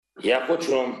Я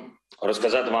хочу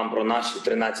розказати вам про наші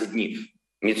 13 днів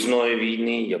міцної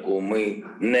війни, яку ми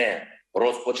не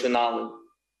розпочинали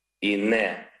і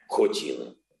не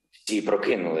хотіли. Всі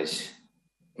прокинулись.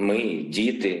 Ми,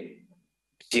 діти,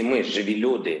 всі ми, живі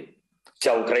люди,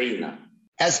 вся Україна.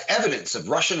 As evidence of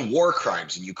Russian war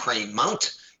crimes in Ukraine mount,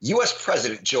 U.S.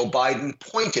 President Joe Biden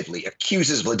pointedly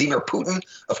accuses Vladimir Putin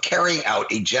of carrying out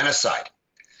a genocide.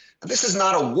 Now, this is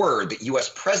not a word that U.S.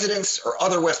 presidents or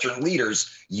other Western leaders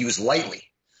use lightly,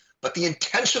 but the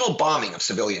intentional bombing of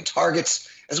civilian targets,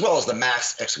 as well as the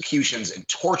mass executions and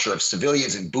torture of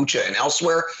civilians in Bucha and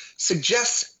elsewhere,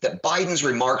 suggests that Biden's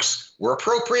remarks were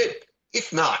appropriate,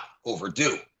 if not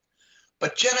overdue.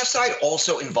 But genocide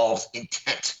also involves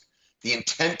intent. The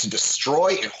intent to destroy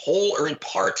in whole or in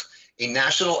part a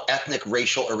national, ethnic,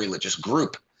 racial, or religious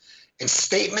group. And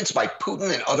statements by Putin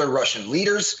and other Russian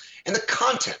leaders and the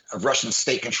content of Russian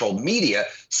state-controlled media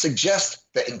suggest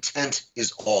that intent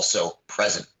is also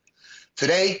present.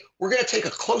 Today, we're going to take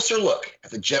a closer look at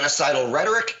the genocidal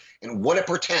rhetoric and what it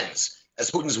portends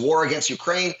as Putin's war against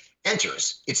Ukraine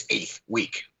enters its 8th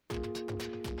week.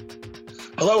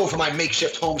 Hello from my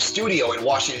makeshift home studio in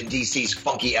Washington, D.C.'s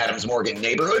funky Adams Morgan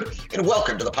neighborhood, and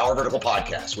welcome to the Power Vertical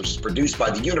Podcast, which is produced by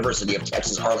the University of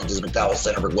Texas Arlington's McDowell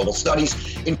Center for Global Studies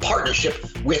in partnership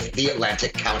with the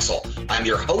Atlantic Council. I'm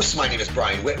your host. My name is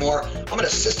Brian Whitmore. I'm an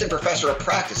assistant professor of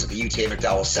practice at the UTA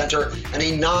McDowell Center and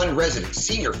a non-resident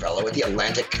senior fellow at the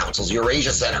Atlantic Council's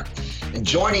Eurasia Center. And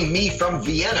joining me from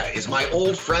Vienna is my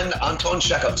old friend Anton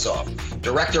Chekovtsov,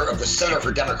 director of the Center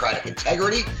for Democratic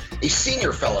Integrity, a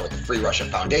senior fellow at the Free Russia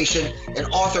Foundation, and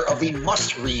author of the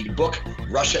must-read book,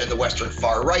 Russia and the Western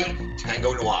Far Right,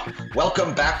 Tango Noir.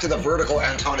 Welcome back to The Vertical,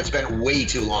 Anton. It's been way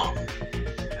too long.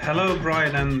 Hello,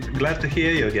 Brian, and glad to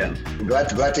hear you again. Glad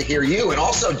to hear you. And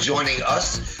also joining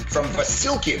us from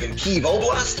Vasilkiv in Kyiv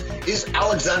Oblast is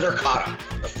Alexander Kara,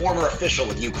 a former official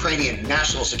with the Ukrainian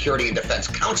National Security and Defense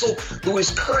Council, who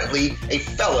is currently a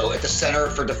fellow at the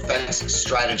Center for Defense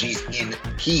Strategies in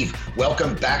Kyiv.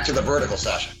 Welcome back to The Vertical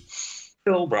session.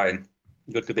 Hello, Brian.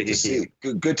 Good to be here.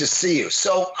 Good to see you.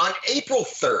 So on April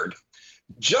 3rd,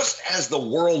 just as the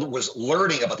world was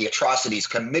learning about the atrocities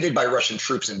committed by Russian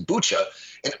troops in Bucha,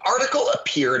 an article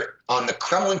appeared on the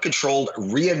Kremlin-controlled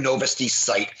RIA Novosti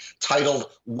site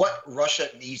titled "What Russia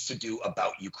Needs to Do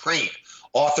About Ukraine,"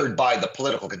 authored by the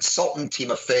political consultant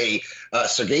Timofey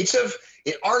Sergeytsev.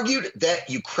 It argued that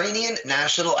Ukrainian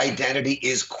national identity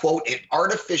is, quote, an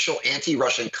artificial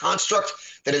anti-Russian construct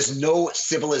that has no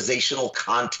civilizational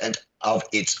content of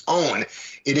its own.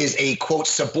 It is a, quote,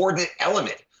 subordinate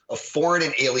element of foreign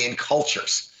and alien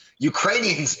cultures.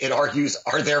 Ukrainians, it argues,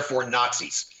 are therefore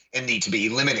Nazis and need to be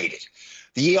eliminated.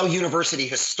 The Yale University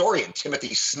historian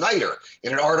Timothy Snyder,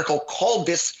 in an article, called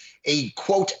this a,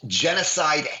 quote,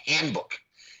 genocide handbook.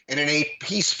 And in a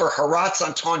piece for Haaretz,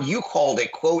 Anton, you called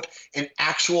it, quote, an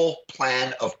actual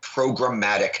plan of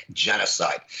programmatic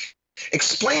genocide.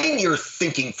 Explain your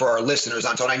thinking for our listeners,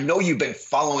 Anton. I know you've been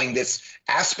following this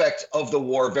aspect of the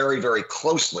war very, very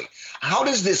closely. How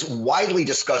does this widely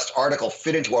discussed article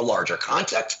fit into a larger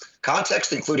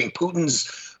context, including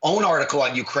Putin's own article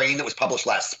on Ukraine that was published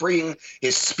last spring,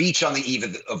 his speech on the eve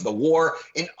of the war,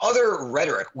 and other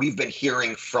rhetoric we've been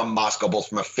hearing from Moscow, both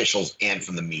from officials and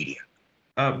from the media?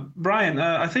 Brian,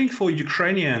 I think for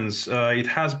Ukrainians, it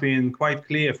has been quite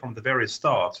clear from the very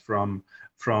start, from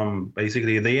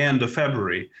basically the end of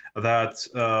February, that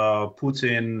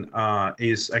Putin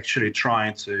is actually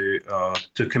trying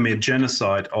to commit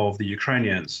genocide of the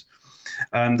Ukrainians.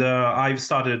 And I've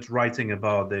started writing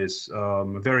about this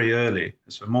very early,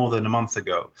 so more than a month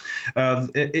ago.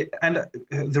 And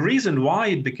the reason why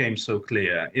it became so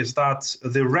clear is that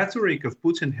the rhetoric of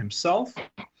Putin himself,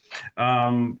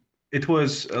 it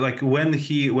was like when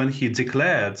he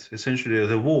declared essentially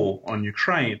the war on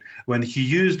Ukraine, when he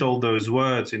used all those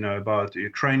words, about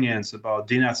Ukrainians, about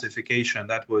denazification,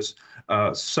 that was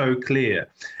so clear.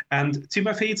 And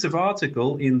Timofey's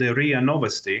article in the RIA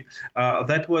Novosti,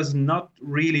 that was not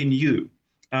really new.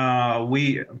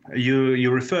 You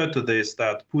referred to this,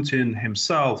 that Putin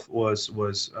himself was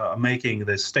making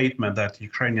this statement that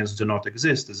Ukrainians do not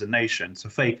exist as a nation, it's a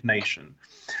fake nation.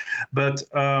 But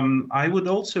I would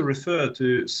also refer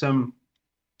to some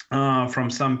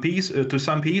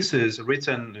pieces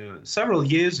written several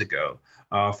years ago.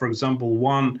 For example,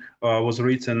 one was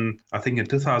written, I think, in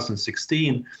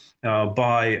 2016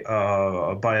 by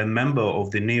a member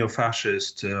of the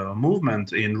neo-fascist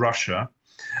movement in Russia.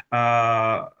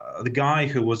 The guy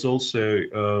who was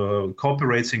also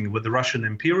cooperating with the Russian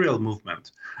imperial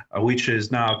movement, which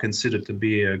is now considered to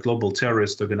be a global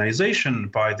terrorist organization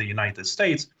by the United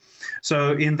States.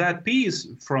 So in that piece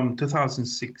from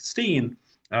 2016,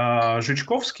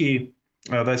 Zhitkovsky,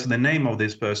 that's the name of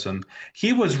this person.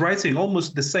 He was writing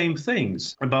almost the same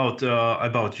things about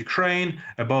Ukraine,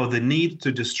 about the need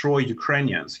to destroy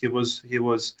Ukrainians. He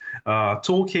was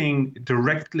talking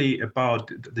directly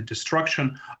about the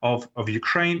destruction of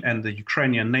Ukraine and the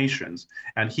Ukrainian nations,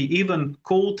 and he even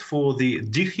called for the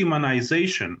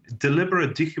dehumanization,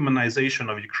 deliberate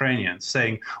dehumanization of Ukrainians,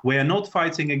 saying we are not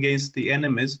fighting against the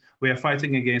enemies, we are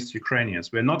fighting against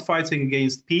Ukrainians. We are not fighting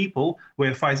against people, we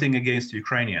are fighting against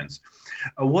Ukrainians.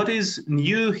 What is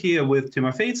new here with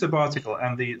Timofeytsev article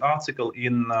and the article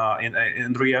in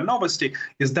RIA Novosti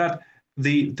is that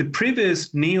the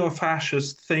previous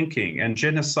neo-fascist thinking and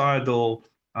genocidal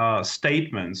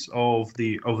statements of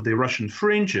the Russian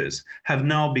fringes have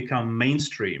now become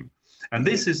mainstream. And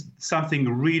this is something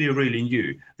really, really new.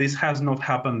 This has not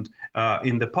happened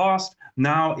in the past.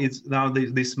 Now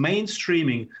this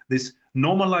mainstreaming, this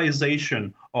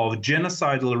normalization of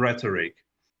genocidal rhetoric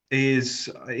is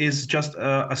just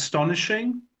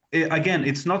astonishing. Again,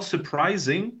 it's not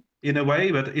surprising in a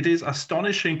way, but it is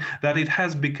astonishing that it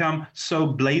has become so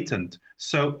blatant,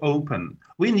 so open.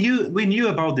 We knew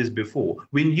about this before.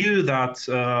 We knew that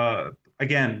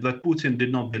again, that Putin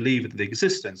did not believe in the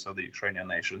existence of the Ukrainian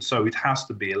nation, so it has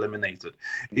to be eliminated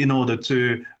in order to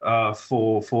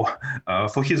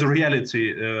for his reality,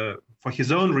 for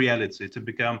his own reality to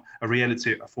become a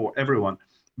reality for everyone.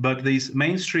 But this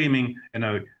mainstreaming,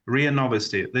 RIA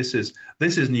Novosti, this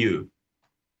is new.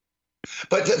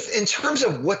 But in terms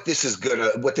of what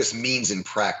this means in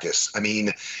practice, I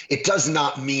mean, it does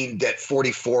not mean that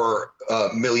 44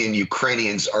 million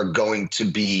Ukrainians are going to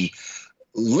be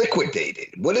liquidated.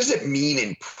 What does it mean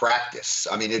in practice?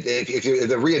 I mean, if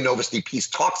the RIA Novosti piece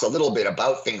talks a little bit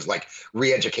about things like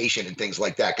re-education and things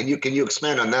like that. Can you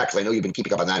expand on that? Because I know you've been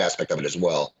keeping up on that aspect of it as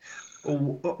well.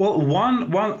 Well,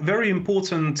 one very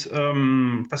important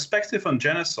perspective on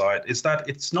genocide is that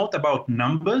it's not about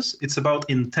numbers, it's about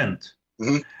intent.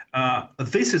 Mm-hmm.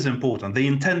 This is important. The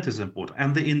intent is important.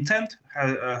 And the intent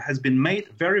has been made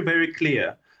very, very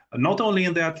clear, not only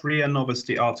in that RIA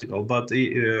Novosti article, but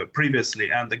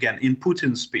previously and again in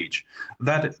Putin's speech.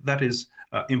 That is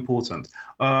important.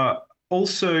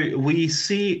 Also, we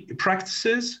see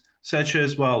practices such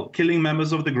as, well, killing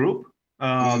members of the group.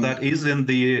 That is in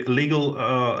the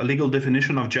legal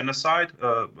definition of genocide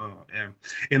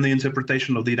in the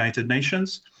interpretation of the United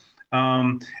Nations.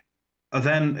 Then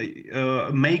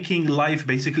making life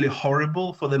basically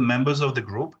horrible for the members of the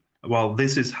group. Well,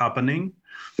 this is happening.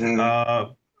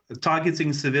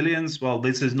 Targeting civilians. Well,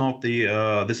 this is not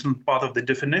part of the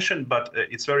definition, but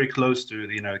it's very close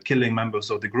to killing members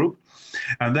of the group.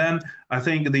 And then I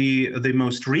think the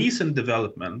most recent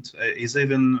development is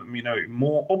even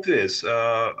more obvious.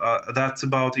 That's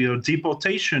about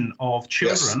deportation of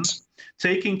children, yes.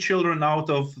 Taking children out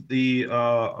of the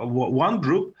one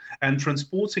group and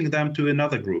transporting them to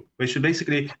another group, which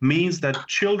basically means that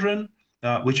children,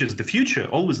 which is the future,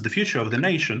 always the future of the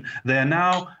nation, they're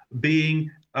now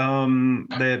being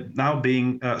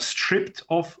stripped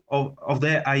of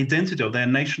their identity, of their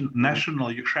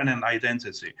national Ukrainian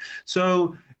identity.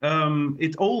 So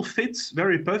it all fits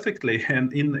very perfectly.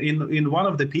 And in one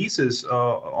of the pieces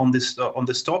on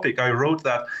this topic, I wrote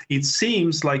that it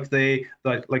seems like the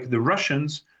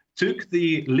Russians took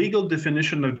the legal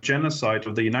definition of genocide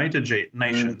of the United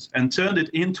Nations and turned it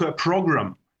into a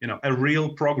program, a real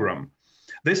program.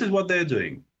 This is what they're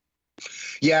doing.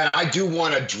 Yeah, I do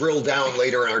want to drill down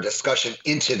later in our discussion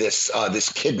into this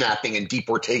kidnapping and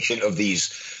deportation of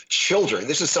these children.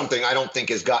 This is something I don't think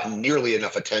has gotten nearly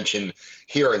enough attention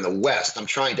here in the West. I'm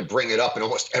trying to bring it up in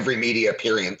almost every media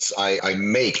appearance I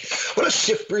make. I want to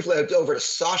shift briefly over to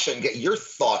Sasha and get your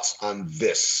thoughts on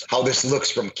this, how this looks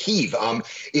from Kyiv.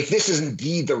 If this is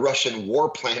indeed the Russian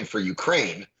war plan for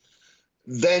Ukraine,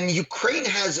 then Ukraine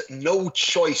has no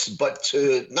choice but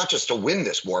to not just to win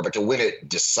this war, but to win it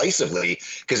decisively,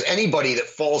 because anybody that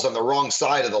falls on the wrong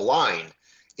side of the line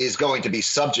is going to be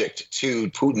subject to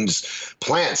Putin's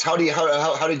plans. How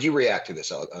did you react to this,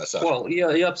 Sasha? Well,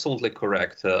 yeah, you're absolutely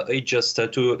correct. It just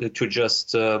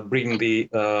to bring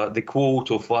the quote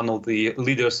of one of the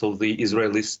leaders of the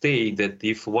Israeli state that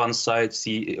if one side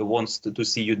wants to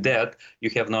see you dead, you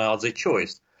have no other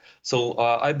choice. So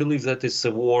I believe that it's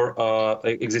a war,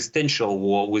 existential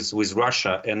war with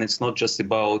Russia, and it's not just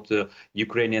about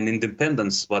Ukrainian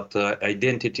independence, but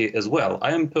identity as well.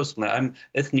 I'm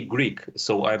ethnic Greek,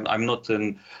 so I'm not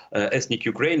an ethnic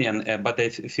Ukrainian, but I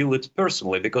feel it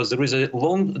personally because there is a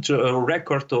long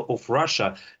record of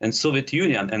Russia and Soviet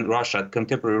Union, and Russia,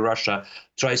 contemporary Russia,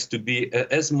 tries to be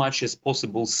as much as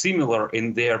possible similar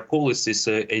in their policies,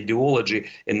 ideology,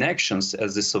 and actions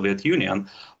as the Soviet Union.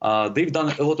 They've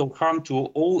done a lot of of harm to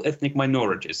all ethnic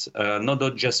minorities,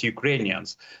 not just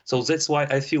Ukrainians. So that's why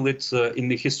I feel it's in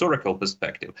the historical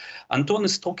perspective. Anton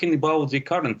is talking about the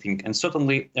current thing, and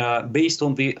certainly based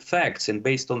on the facts and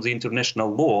based on the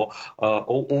international law,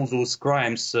 all those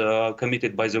crimes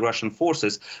committed by the Russian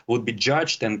forces would be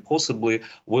judged, and possibly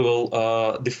we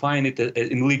will define it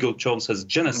in legal terms as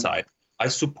genocide. I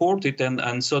support it,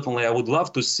 and certainly I would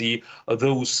love to see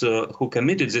those who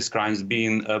committed these crimes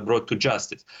being brought to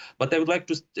justice. But I would like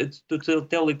to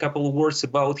tell a couple of words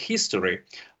about history.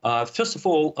 First of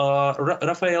all,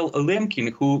 Raphael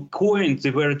Lemkin, who coined the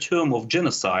very term of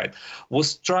genocide, was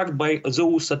struck by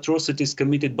those atrocities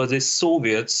committed by the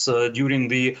Soviets during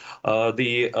the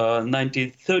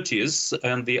 1930s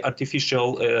and the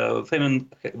artificial famine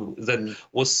that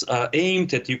was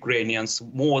aimed at Ukrainians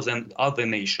more than other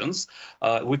nations.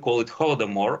 We call it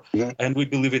Holodomor, and we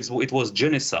believe it was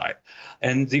genocide.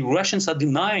 And the Russians are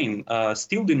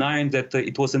still denying that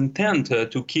it was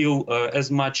intended to kill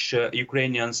as much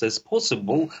Ukrainians as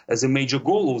possible as a major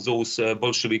goal of those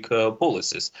Bolshevik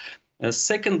policies.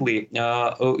 Secondly,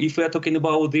 if we are talking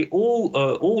about the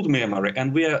old memory,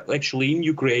 and we are actually in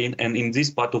Ukraine and in this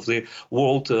part of the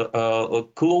world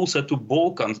closer to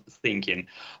Balkan thinking,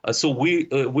 so we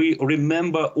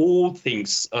remember all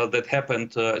things that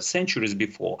happened centuries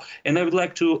before. And I would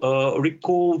like to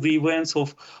recall the events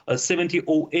of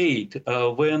 1708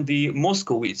 when the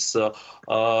Muscovites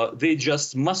they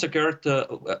just massacred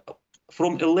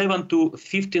from 11 to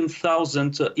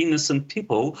 15,000 innocent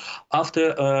people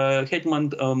after Hetman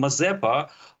Mazepa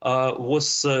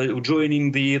was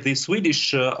joining the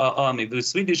Swedish army, the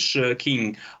Swedish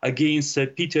king, against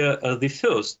Peter I.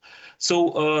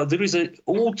 So there is an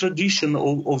old tradition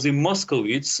of the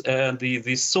Muscovites and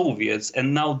the Soviets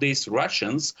and nowadays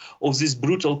Russians of this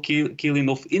brutal killing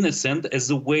of innocent as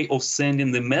a way of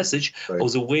sending the message, right,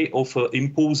 as a way of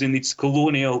imposing its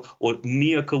colonial or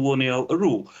near-colonial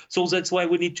rule. So that's why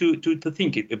we need to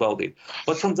think about it.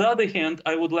 But from the other hand,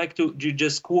 I would like to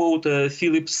just quote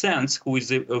Philip Sands, who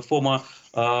is a former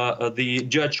the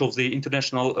judge of the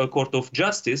International Court of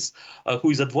Justice, who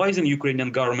is advising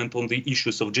Ukrainian government on the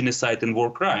issues of genocide and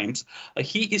war crimes.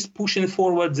 He is pushing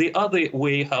forward the other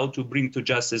way how to bring to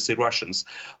justice the Russians.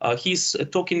 He's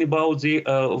talking about the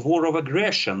war of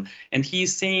aggression, and he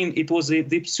is saying it was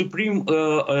the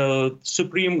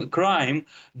supreme crime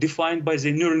defined by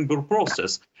the Nuremberg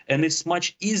process. And it's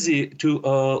much easier to,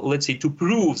 let's say, to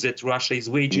prove that Russia is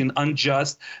waging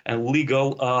unjust and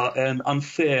legal and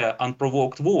unfair,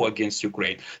 unprovoked war against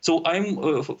Ukraine. So I'm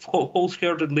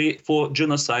wholeheartedly for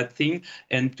genocide thing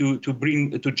and to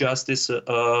bring to justice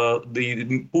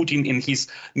the Putin and his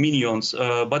minions.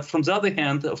 But from the other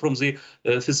hand, from the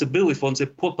feasibility, from the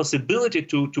possibility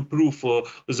to prove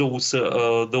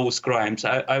those crimes,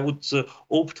 I would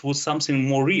opt for something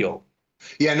more real.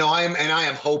 Yeah, no, I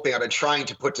am hoping. I've been trying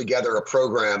to put together a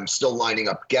program, still lining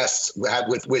up guests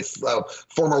with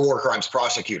former war crimes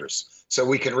prosecutors, so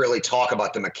we can really talk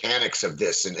about the mechanics of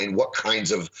this and what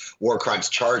kinds of war crimes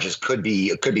charges could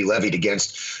be levied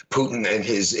against Putin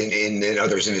and and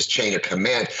others in his chain of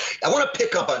command. I want to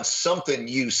pick up on something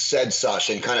you said,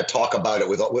 Sasha, and kind of talk about it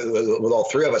with all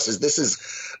three of us.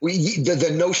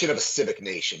 The notion of a civic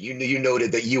nation. You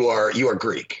noted that you are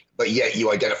Greek, but yet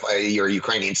you identify you're a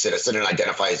Ukrainian citizen and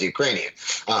identify as Ukrainian.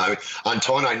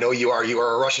 Anton, I know you are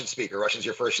a Russian speaker. Russian's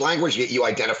your first language, yet you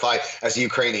identify as a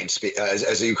Ukrainian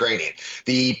as a Ukrainian.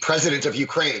 The president of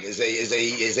Ukraine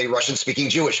is a Russian-speaking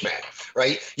Jewish man,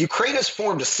 right? Ukraine has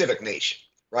formed a civic nation,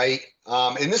 right?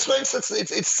 In this sense,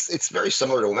 it's very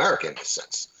similar to America in this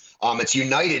sense. It's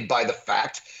united by the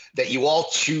fact that you all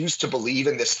choose to believe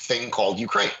in this thing called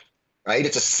Ukraine, right?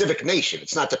 It's a civic nation.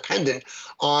 It's not dependent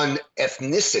on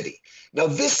ethnicity. Now,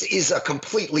 this is a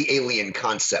completely alien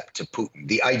concept to Putin.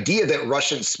 The idea that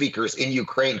Russian speakers in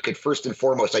Ukraine could first and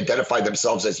foremost identify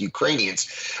themselves as Ukrainians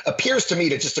appears to me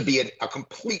to be a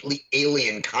completely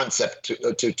alien concept to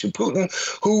Putin,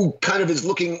 who kind of is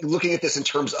looking at this in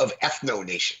terms of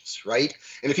ethno-nations, right?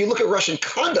 And if you look at Russian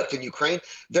conduct in Ukraine,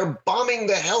 they're bombing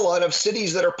the hell out of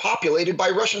cities that are populated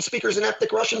by Russian speakers and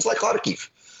ethnic Russians like Kharkiv.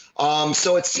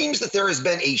 So it seems that there has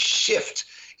been a shift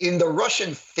in the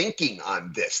Russian thinking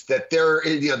on this, that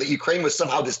that Ukraine was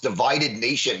somehow this divided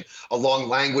nation along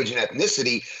language and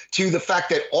ethnicity, to the fact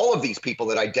that all of these people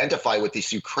that identify with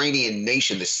this Ukrainian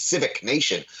nation, this civic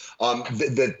nation,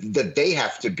 that they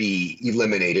have to be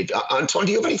eliminated. Anton,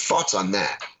 do you have any thoughts on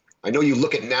that? I know you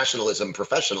look at nationalism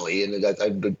professionally, and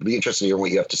I'd be interested to hear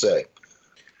what you have to say.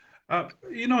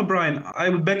 Brian, I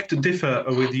would beg to differ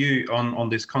with you on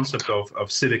this concept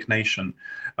of civic nation.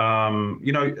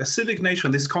 A civic nation,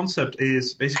 this concept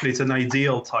is basically, it's an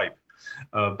ideal type.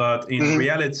 But in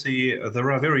reality,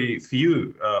 there are very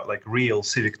few like real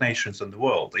civic nations in the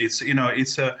world. It's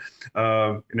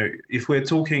if we're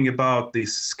talking about the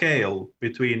scale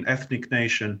between ethnic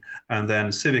nation and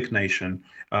then civic nation,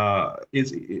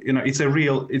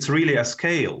 it's really a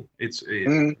scale.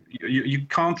 You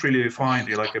can't really find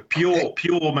like a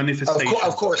pure manifestation.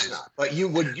 Of course not. But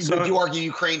would you argue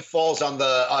Ukraine falls on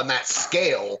that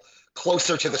scale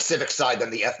closer to the civic side than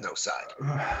the ethno side?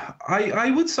 I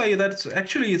would say that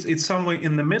actually it's somewhere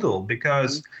in the middle,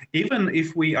 because even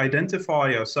if we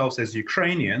identify ourselves as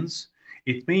Ukrainians,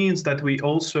 it means that we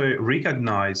also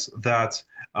recognize that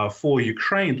for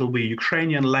Ukraine, there will be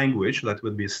Ukrainian language, that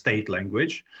would be state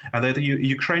language, and that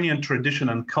Ukrainian tradition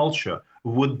and culture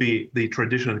would be the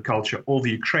traditional culture of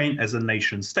Ukraine as a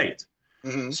nation state.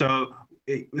 So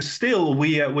still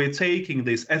we're taking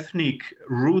these ethnic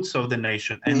roots of the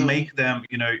nation and make them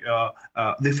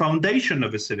the foundation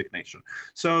of a civic nation.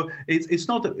 So it's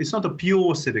not a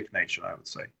pure civic nation, I would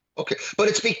say. Okay, but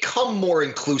it's become more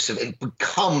inclusive and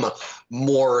become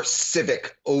more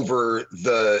civic over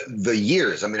the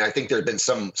years. I mean, I think there have been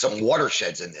some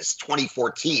watersheds in this.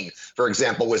 2014, for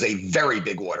example, was a very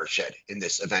big watershed in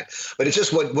this event. But it's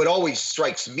just what always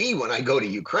strikes me when I go to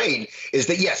Ukraine is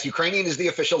that, yes, Ukrainian is the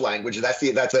official language. That's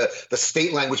the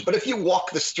state language. But if you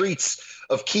walk the streets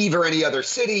of Kyiv or any other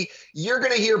city, you're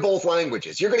going to hear both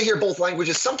languages. You're going to hear both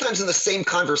languages. Sometimes in the same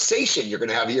conversation, you're going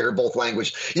to hear both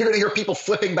languages. You're going to hear people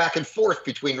flipping back and forth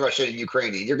between Russian and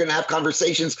Ukrainian. You're going to have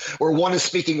conversations where one is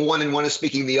speaking one and one is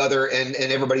speaking the other, and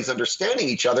everybody's understanding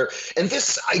each other. And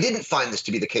I didn't find this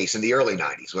to be the case in the early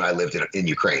 90s when I lived in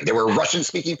Ukraine. There were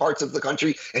Russian-speaking parts of the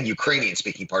country and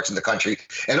Ukrainian-speaking parts of the country,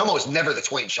 and almost never the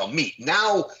twain shall meet.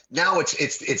 Now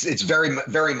it's very,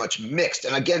 very much mixed.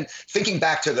 And again, thinking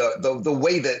back to the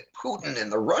way that Putin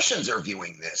and the Russians are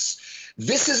viewing this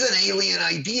is an alien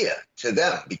idea to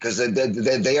them, because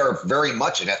they are very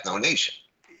much an ethno nation.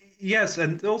 Yes,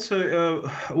 and also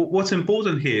what's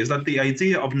important here is that the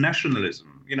idea of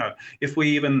nationalism, if we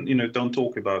even don't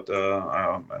talk about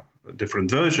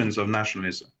different versions of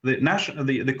nationalism,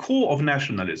 the core of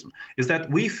nationalism is that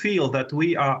we feel that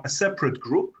we are a separate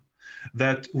group,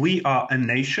 that we are a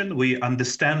nation, we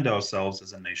understand ourselves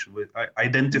as a nation, we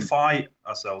identify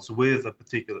ourselves with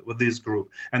this group,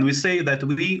 and we say that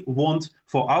we want,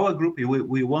 for our group,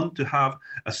 we want to have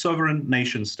a sovereign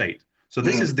nation state. So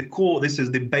this is the core, this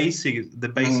is the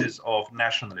basis of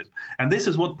nationalism, and this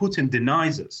is what Putin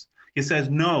denies us. He says,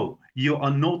 no, you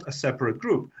are not a separate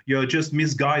group, you're just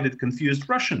misguided, confused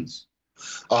Russians.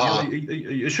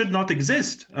 You should not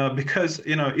exist, because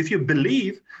if you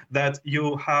believe that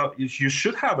you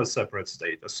should have a separate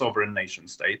state, a sovereign nation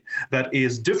state that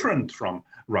is different from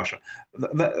Russia,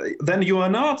 then you are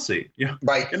a Nazi.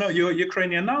 Right. You're a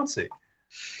Ukrainian Nazi.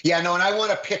 Yeah, no, and I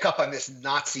want to pick up on this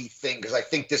Nazi thing, because I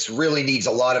think this really needs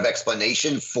a lot of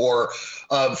explanation for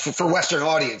Western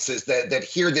audiences that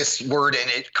hear this word and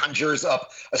it conjures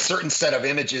up a certain set of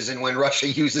images. And when Russia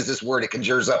uses this word, it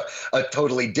conjures up a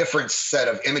totally different set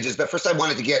of images. But first, I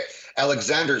wanted to get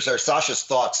Alexander's or Sasha's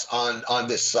thoughts on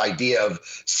this idea of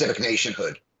civic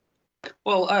nationhood.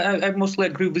 Well, I mostly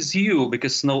agree with you,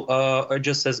 because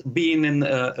just as being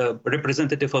a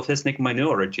representative of ethnic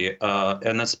minority,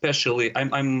 and especially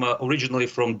I'm originally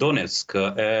from Donetsk,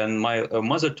 and my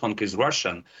mother tongue is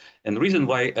Russian. And the reason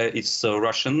why it's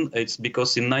Russian, it's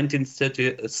because in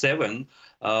 1937,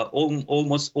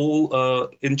 almost all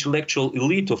intellectual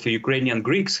elite of Ukrainian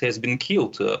Greeks has been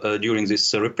killed during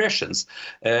these repressions,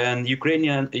 and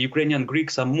Ukrainian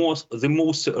Greeks are the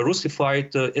most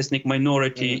Russified ethnic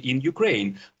minority in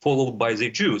Ukraine, followed by the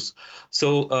Jews.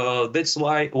 So that's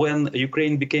why when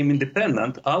Ukraine became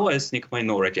independent, our ethnic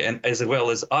minority, and as well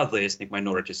as other ethnic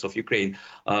minorities of Ukraine,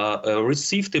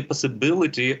 received the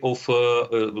possibility of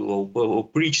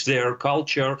preach their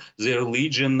culture, their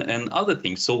religion, and other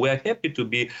things. So we're happy to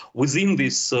be within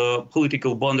these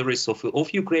political boundaries of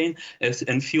Ukraine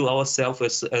and feel ourselves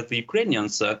as the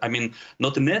Ukrainians. I mean,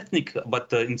 not in ethnic,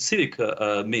 but in civic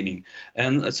meaning.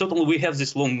 And certainly we have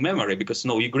this long memory, because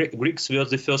Greeks were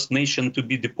the first nation to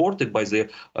be deported by the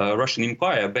Russian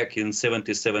Empire back in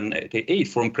 77-88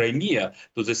 from Crimea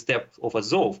to the steppe of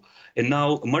Azov. And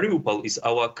now Mariupol is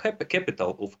our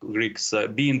capital of Greeks,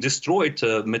 being destroyed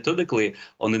methodically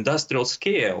on industrial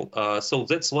scale. So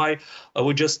that's why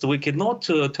we cannot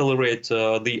not tolerate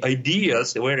the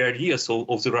very ideas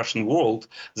of the Russian world,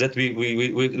 that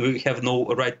we have no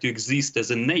right to exist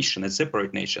as a nation, a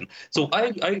separate nation. So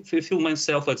I feel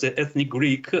myself as an ethnic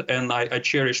Greek, and I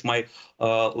cherish my,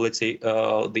 let's say,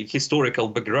 the historical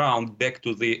background back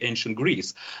to the ancient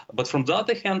Greece. But from the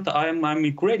other hand, I'm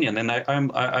Ukrainian, and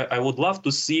I would love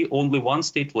to see only one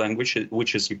state language,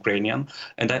 which is Ukrainian,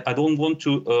 and I don't want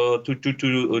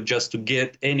to just to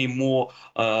get any more,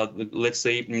 let's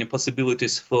say,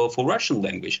 possibilities for Russian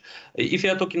language. If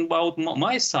you are talking about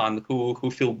my son, who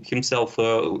feels himself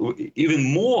even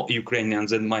more Ukrainian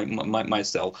than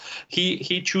myself,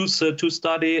 he chose to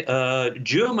study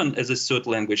German as a third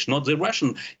language, not the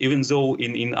Russian, even though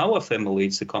in our family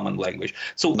it's a common language.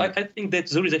 So I think that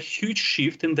there is a huge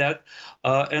shift in that,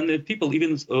 and people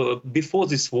even before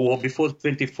this war, before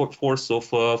 24th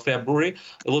of February,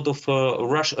 a lot of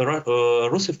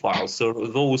Russophiles,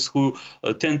 those who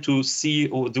tend to see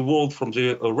the world from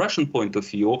the Russian point of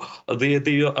view, they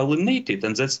are alienated,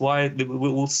 and that's why we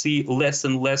will see less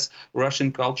and less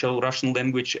Russian culture, Russian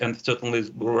language, and certainly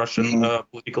Russian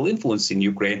political influence in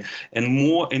Ukraine, and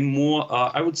more,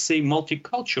 I would say,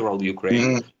 multicultural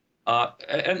Ukraine.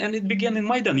 And it began in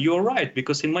Maidan. You're right,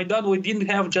 because in Maidan we didn't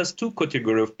have just two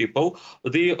categories of people: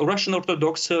 the Russian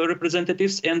Orthodox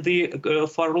representatives and the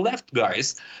far left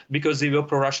guys, because they were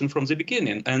pro-Russian from the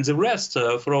beginning, and the rest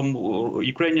from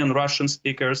Ukrainian Russian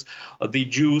speakers, the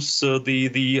Jews,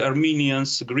 the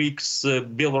Armenians, Greeks,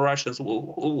 Belarusians,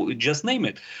 just name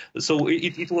it. So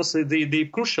it was the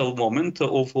crucial moment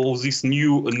of this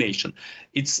new nation.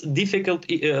 It's difficult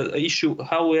issue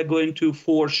how we are going to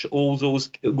forge all those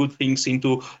good things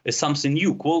into something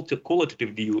new,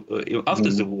 qualitative view after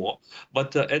the war.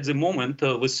 But at the moment,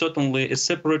 we're certainly a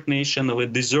separate nation. We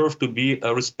deserve to be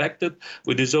respected.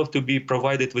 We deserve to be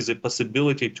provided with the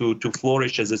possibility to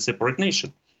flourish as a separate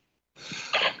nation.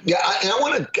 Yeah, and I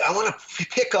want to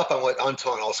pick up on what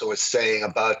Anton also was saying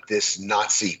about this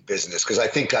Nazi business, because I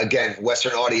think, again,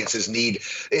 Western audiences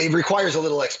it requires a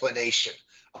little explanation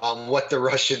on what the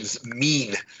Russians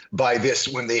mean by this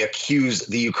when they accuse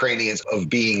the Ukrainians of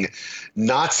being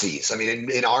Nazis. I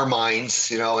mean, in our minds,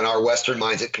 in our Western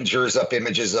minds, it conjures up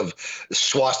images of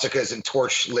swastikas and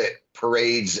torch-lit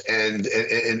parades and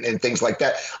things like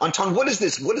that. Anton, what is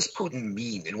this? What does Putin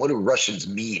mean, and what do Russians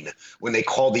mean when they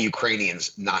call the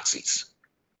Ukrainians Nazis?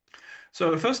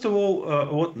 So first of all,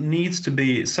 what needs to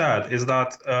be said is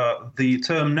that the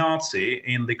term Nazi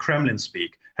in the Kremlin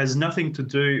speak has nothing to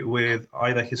do with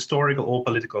either historical or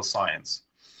political science.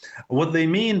 What they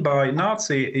mean by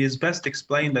Nazi is best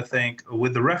explained, I think,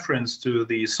 with the reference to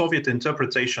the Soviet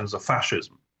interpretations of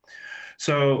fascism.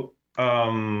 So,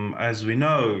 as we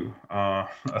know,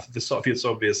 the Soviets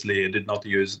obviously did not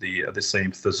use the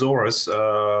same thesaurus,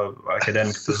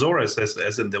 academic thesaurus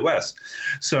as in the West.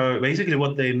 So basically,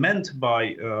 what they meant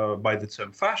by the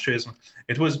term fascism,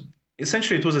 it was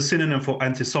a synonym for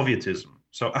anti-Sovietism.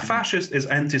 So a fascist is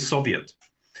anti-Soviet.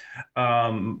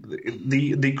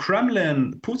 The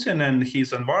Kremlin, Putin and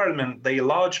his environment, they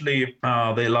largely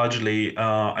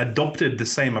adopted the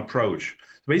same approach.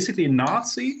 Basically,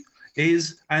 Nazi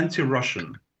is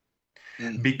anti-Russian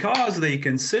because they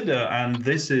consider, and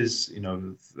this is,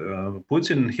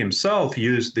 Putin himself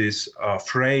used this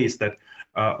phrase that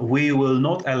we will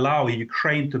not allow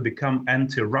Ukraine to become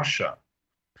anti-Russia.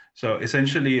 So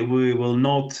essentially, we will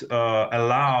not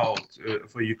allow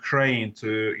for Ukraine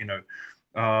to,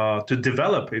 to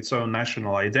develop its own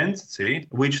national identity,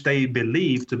 which they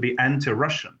believe to be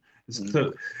anti-Russian.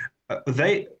 So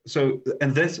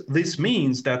this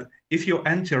means that if you're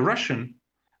anti-Russian,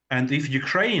 and if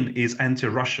Ukraine is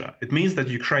anti-Russia, it means that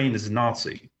Ukraine is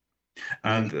Nazi.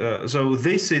 And so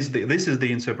this is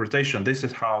the interpretation. This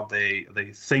is how they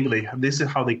think. This is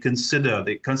how they consider.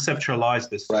 They conceptualize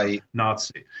this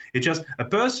Nazi. It's just a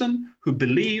person who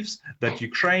believes that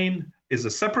Ukraine is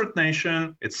a separate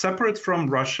nation. It's separate from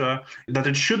Russia. That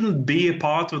it shouldn't be a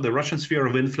part of the Russian sphere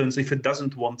of influence if it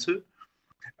doesn't want to.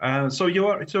 So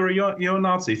you're a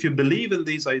Nazi. If you believe in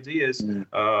these ideas,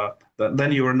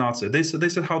 then you're a Nazi. This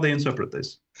is how they interpret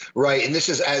this. Right, and this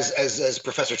is as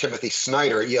Professor Timothy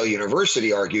Snyder at Yale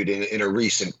University argued in a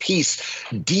recent piece.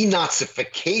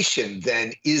 Denazification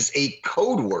then is a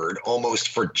code word almost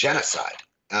for genocide.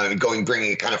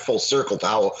 Bringing it kind of full circle to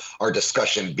how our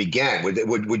discussion began.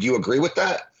 Would you agree with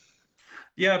that?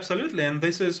 Yeah, absolutely, and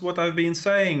this is what I've been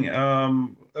saying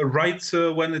right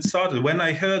when it started. When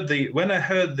I heard the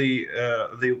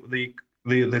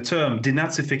term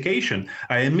denazification,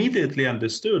 I immediately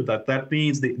understood that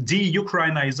means the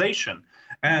de-Ukrainization.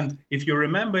 And if you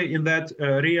remember in that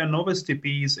RIA Novosti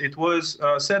piece, it was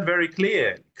said very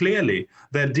clearly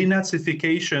that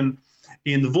denazification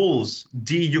involves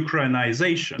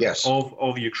de-Ukrainization Yes.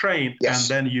 of Ukraine, Yes. and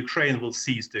then Ukraine will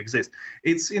cease to exist.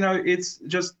 It's, you know, it's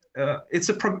just it's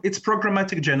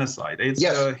programmatic genocide. It's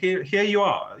Yes. Here you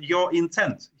are, your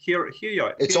intent. Here you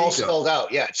are. It's here all you go. spelled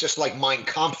out. Yeah, it's just like Mein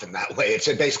Kampf in that way.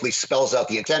 It basically spells out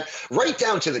the intent right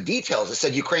down to the details. It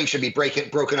said Ukraine should be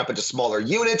broken up into smaller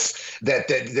units, that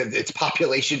its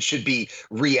population should be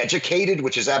re-educated,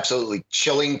 which is absolutely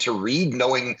chilling to read,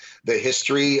 knowing the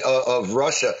history of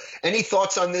Russia. Any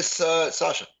thoughts on this,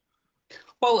 Sasha?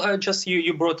 Well, just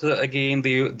you brought again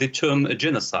the term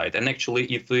genocide, and actually,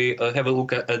 if we have a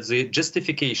look at the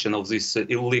justification of this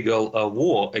illegal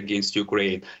war against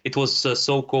Ukraine, it was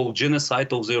so-called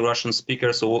genocide of the Russian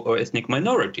speakers or ethnic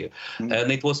minority,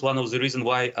 and it was one of the reasons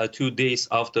why 2 days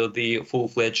after the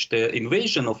full-fledged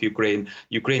invasion of Ukraine,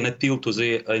 Ukraine appealed to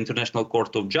the International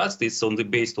Court of Justice on the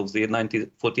basis of the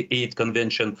 1948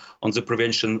 Convention on the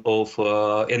Prevention of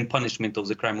and Punishment of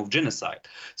the Crime of Genocide.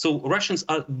 So Russians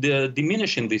are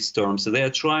diminishing in these terms. They are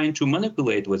trying to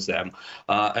manipulate with them,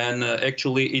 and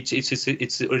actually,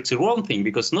 it's a wrong thing,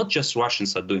 because not just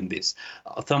Russians are doing this.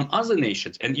 Some other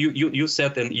nations, and you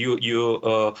said, and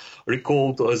you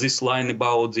recalled this line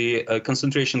about the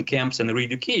concentration camps and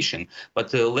re-education.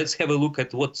 But let's have a look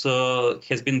at what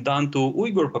has been done to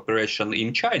Uyghur population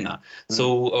in China.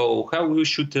 So how we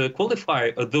should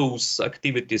qualify those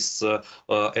activities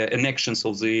and actions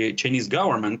of the Chinese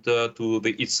government to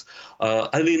its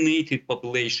alienated population,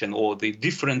 or the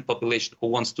different population who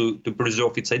wants to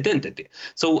preserve its identity.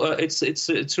 So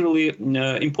it's really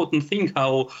important thing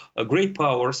how great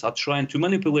powers are trying to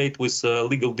manipulate with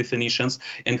legal definitions,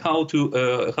 and how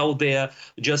they are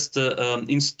just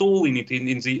installing it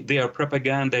in their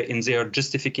propaganda, in their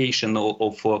justification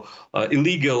of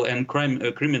illegal and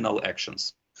criminal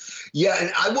actions. Yeah,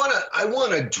 and I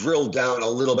want to drill down a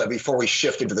little bit before we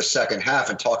shift into the second half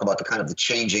and talk about the kind of the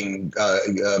changing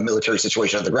military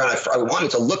situation on the ground. I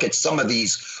wanted to look at some of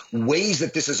these ways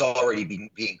that this is already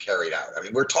being carried out. I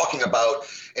mean, we're talking about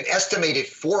an estimated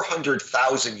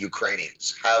 400,000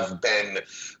 Ukrainians have been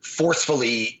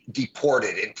forcefully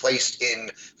deported and placed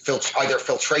in either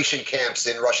filtration camps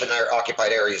in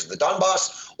Russian-occupied areas of the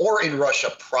Donbass or in Russia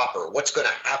proper. What's going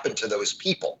to happen to those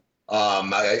people?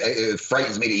 It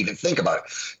frightens me to even think about it.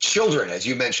 Children, as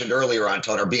you mentioned earlier,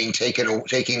 Anton, are being taken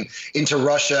into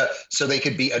Russia so they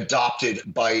could be adopted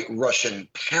by Russian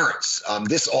parents.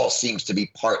 This all seems to be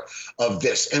part of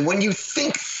this. And when you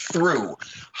think through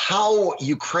how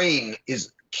Ukraine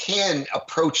can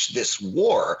approach this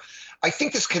war, I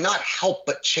think this cannot help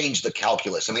but change the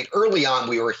calculus. I mean, early on,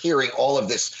 we were hearing all of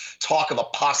this talk of a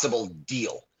possible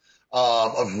deal.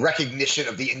 Of recognition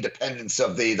of the independence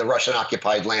of the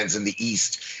Russian-occupied lands in the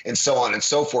East, and so on and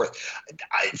so forth.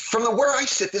 From where I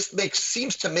sit, this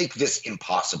seems to make this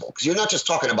impossible, because you're not just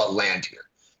talking about land here.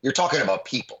 You're talking about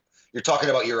people. You're talking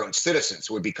about your own citizens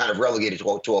who would be kind of relegated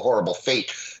to a horrible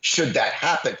fate should that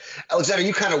happen. Alexander,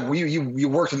 you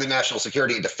worked in the National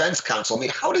Security and Defense Council. I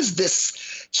mean, how does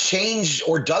this change,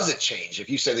 or does it change? If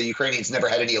you say the Ukrainians never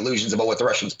had any illusions about what the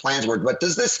Russians' plans were, but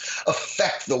does this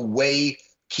affect the way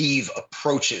Kyiv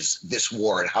approaches this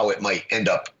war and how it might end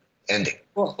up ending?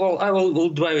 Well, I will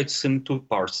divide it in two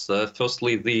parts.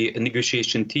 Firstly, the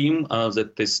negotiation team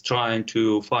that is trying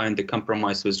to find a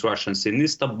compromise with Russians in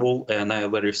Istanbul, and I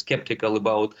am very skeptical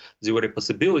about the very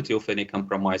possibility of any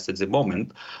compromise at the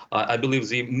moment. I believe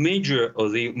the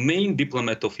main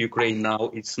diplomat of Ukraine now,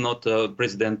 it's not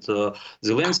President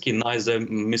Zelensky, neither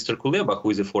Mr. Kuleba,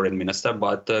 who is a foreign minister,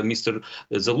 but Mr.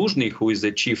 Zaluzhny, who is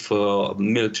the chief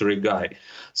military guy.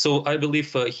 So I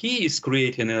believe he is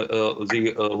creating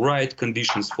the right conditions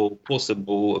for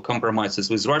possible compromises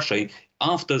with Russia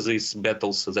after these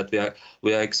battles that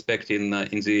we are expecting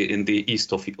in the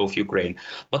east of Ukraine.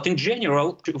 But in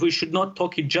general, we should not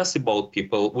talk just about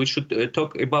people. We should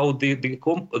talk about the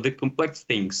complex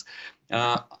things.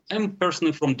 I'm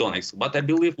personally from Donetsk, but I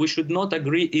believe we should not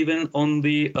agree even on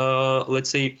the, let's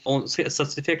say, on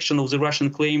satisfaction of the Russian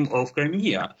claim of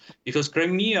Crimea, because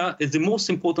Crimea is the most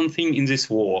important thing in this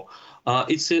war.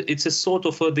 It's a sort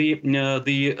of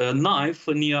the knife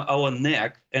near our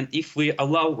neck, and if we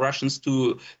allow Russians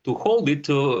to hold it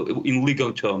in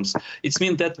legal terms, it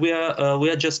means that we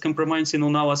are just compromising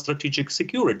on our strategic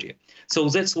security. So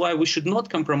that's why we should not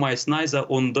compromise neither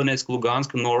on Donetsk,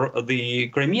 Lugansk, nor the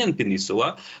Crimean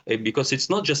Peninsula, because it's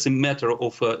not just a matter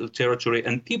of territory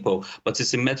and people, but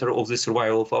it's a matter of the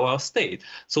survival of our state.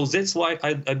 So that's why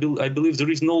I believe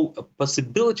there is no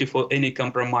possibility for any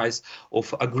compromise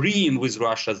of agreeing agreeing with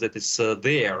Russia that it's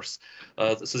theirs.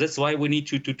 So that's why we need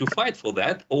to fight for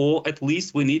that, or at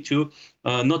least we need to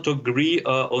not agree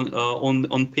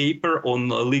on paper on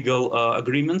legal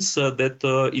agreements that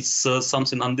it's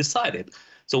something undecided.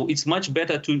 So it's much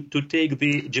better to take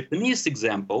the Japanese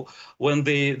example when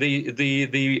they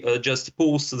just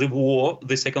post the war,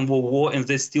 the Second World War, and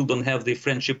they still don't have the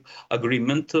friendship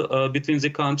agreement between the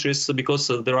countries because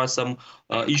there are some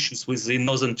issues with the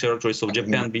northern territories of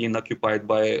Japan being occupied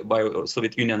by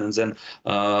Soviet Union and then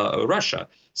Russia.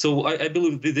 So I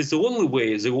believe this is the only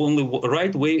way, the only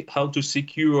right way how to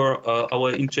secure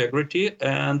our integrity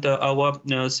and our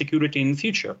security in the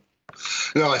future.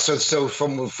 No, so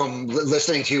from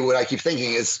listening to you, what I keep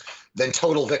thinking is then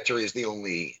total victory is the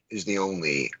only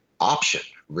option,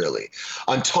 really.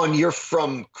 Anton, you're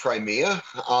from Crimea.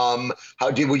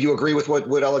 Would you agree with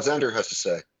what Alexander has to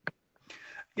say?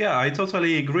 Yeah, I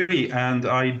totally agree, and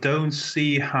I don't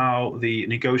see how the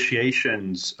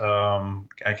negotiations can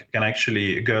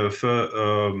actually go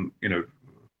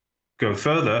go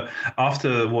further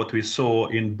after what we saw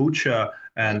in Bucha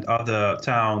and other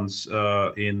towns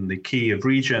in the Kiev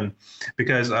region,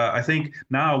 because I think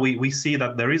now we see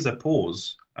that there is a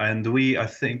pause, and I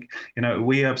think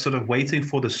we are sort of waiting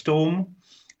for the storm,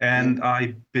 and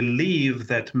I believe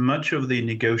that much of the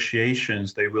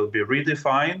negotiations, they will be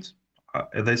redefined.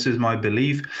 This is my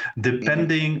belief,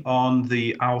 depending on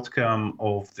the outcome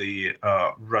of the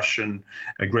Russian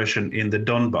aggression in the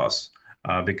Donbass.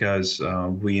 Because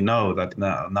we know that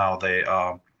now they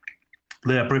are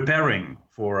preparing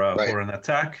for an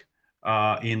attack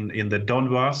in the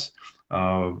Donbass.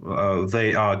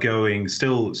 They are going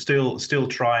still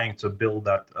trying to build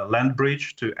that land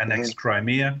bridge to annex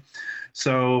Crimea.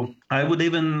 So I would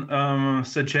even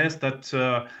suggest that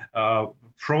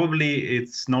probably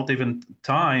it's not even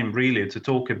time really to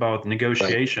talk about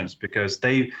negotiations, because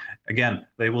they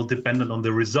will depend on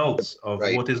the results of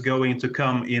what is going to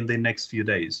come in the next few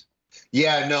days.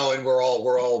 Yeah, no, and we're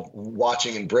all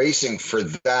watching and bracing for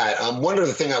that. One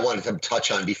other thing I wanted to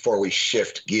touch on before we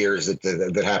shift gears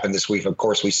that happened this week. Of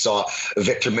course, we saw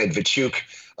Viktor Medvedchuk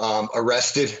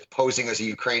arrested posing as a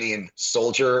Ukrainian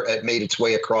soldier. It made its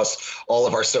way across all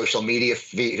of our social media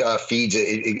feeds.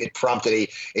 It prompted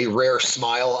a rare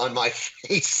smile on my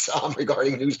face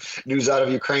regarding news out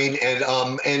of Ukraine. And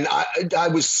I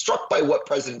was struck by what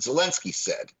President Zelensky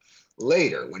said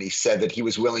later when he said that he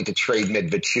was willing to trade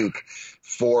Medvedchuk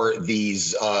for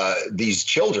these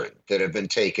children that have been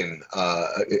taken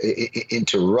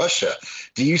into Russia.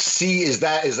 Do you see, is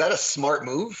that a smart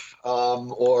move?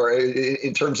 Or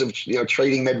in terms of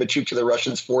trading Medvedchuk to the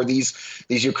Russians for these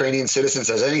Ukrainian citizens?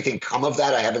 Has anything come of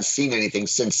that? I haven't seen anything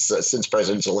since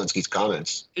President Zelensky's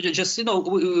comments. Just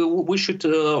we should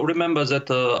remember that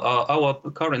our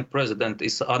current president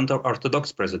is under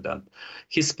Orthodox president.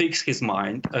 He speaks his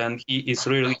mind, and he is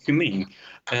really humane.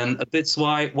 And that's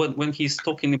why when he's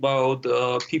talking about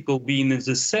people being in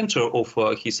the center of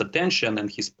his attention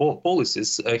and his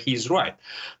policies, he's right.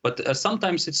 But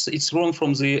sometimes it's wrong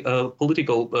from the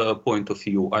political point of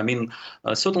view. I mean,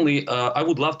 certainly I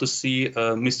would love to see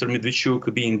Mr.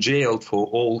 Medvedchuk being jailed for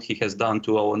all he has done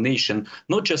to our nation,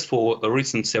 not just for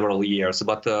recent several years,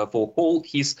 but for all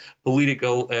his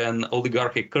political and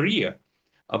oligarchic career.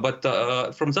 But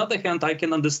from the other hand, I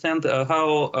can understand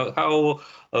how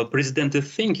president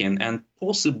is thinking, and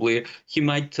possibly he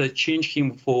might change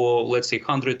him for, let's say,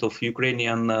 hundreds of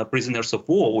Ukrainian prisoners of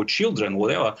war or children,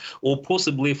 whatever, or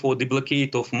possibly for the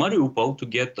blockade of Mariupol to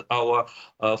get our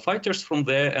fighters from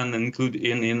there and include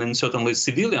in certainly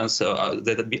civilians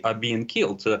that are being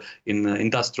killed in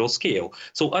industrial scale.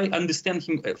 So I understand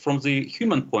him from the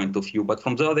human point of view, but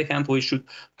from the other hand, we should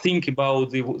think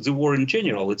about the war in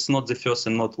general. It's not the first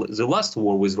and not the last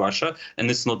war with Russia, and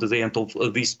it's not the end of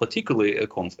this particular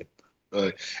conflict.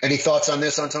 Any thoughts on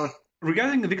this, Anton?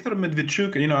 Regarding Viktor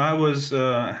Medvedchuk, I was,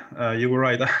 you were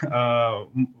right.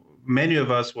 Many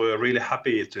of us were really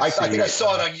happy to see. I think I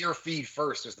saw it on your feed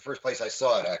first. It was the first place I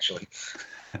saw it, actually.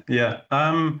 Yeah.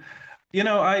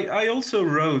 I also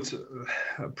wrote,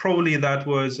 probably that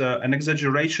was an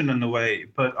exaggeration in a way,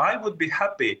 but I would be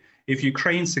happy if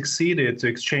Ukraine succeeded to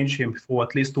exchange him for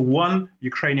at least one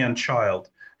Ukrainian child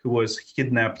who was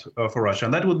kidnapped for Russia.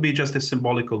 And that would be just a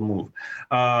symbolical move.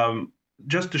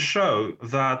 Just to show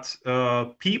that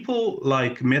people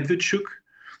like Medvedchuk,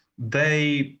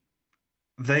 they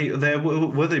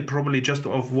were probably just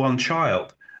of one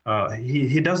child.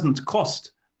 He doesn't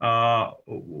cost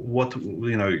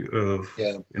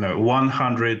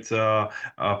 100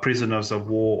 prisoners of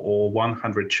war or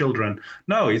 100 children.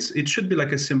 No, it should be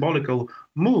like a symbolical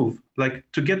move, like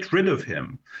to get rid of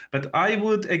him. But I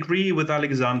would agree with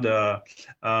Alexander,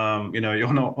 on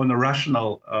a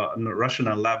rational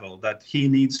level, that he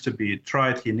needs to be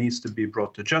tried, he needs to be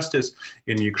brought to justice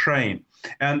in Ukraine.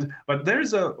 But there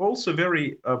is also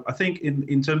very, I think,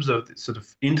 in terms of sort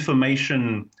of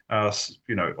information,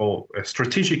 or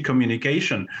strategic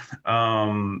communication,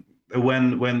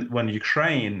 when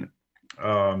Ukraine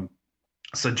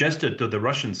suggested to the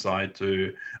Russian side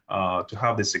to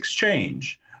have this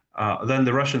exchange, then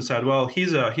the Russians said, well,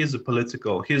 he's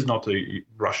not a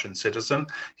Russian citizen.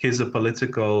 He's a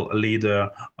political leader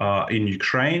in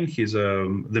Ukraine. He's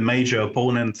the major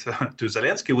opponent to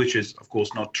Zelensky, which is, of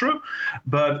course, not true.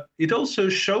 But it also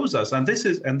shows us, and this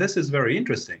is very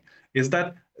interesting, is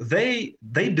that they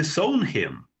disown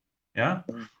him. Yeah.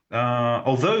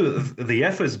 Although the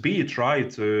FSB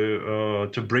tried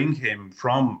to bring him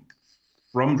from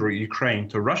Ukraine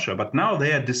to Russia, but now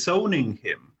they are disowning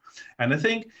him. And I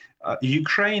think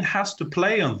Ukraine has to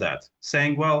play on that,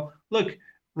 saying, well, look,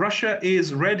 Russia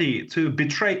is ready to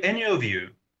betray any of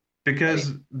you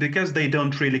because they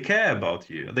don't really care about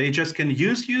you. They just can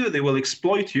use you, they will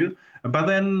exploit you, but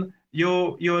then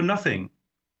you're nothing.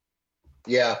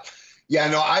 Yeah. Yeah,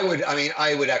 no,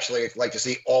 I would actually like to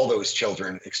see all those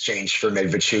children exchanged for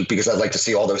Medvedchuk, because I'd like to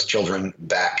see all those children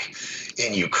back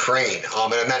in Ukraine. And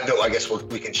on that note, I guess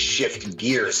we can shift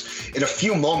gears. In a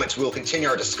few moments, we'll continue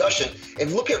our discussion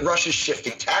and look at Russia's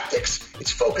shifting tactics,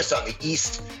 its focus on the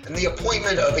East, and the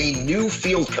appointment of a new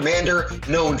field commander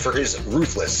known for his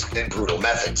ruthless and brutal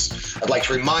methods. I'd like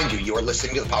to remind you, you are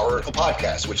listening to the Power Vertical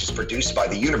Podcast, which is produced by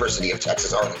the University of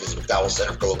Texas Arlington's McDowell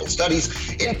Center for Global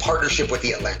Studies in partnership with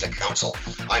the Atlantic Council.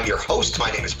 I'm your host. My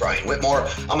name is Brian Whitmore.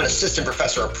 I'm an assistant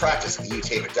professor of practice at the UT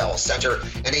McDowell Center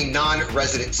and a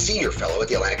non-resident senior fellow at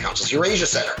the Atlantic Council's Eurasia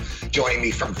Center. Joining me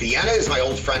from Vienna is my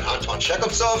old friend Anton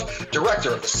Chekovtsov,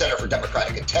 director of the Center for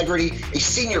Democratic Integrity, a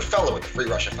senior fellow at the Free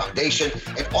Russia Foundation,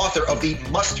 and author of the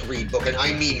must-read book, and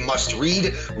I mean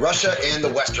must-read, Russia and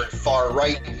the Western Far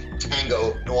Right,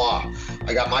 Tango Noir.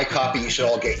 I got my copy. You should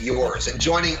all get yours. And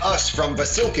joining us from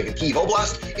Vasilkiv in Kyiv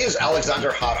Oblast is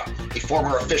Alexander Hara, a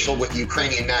former official with the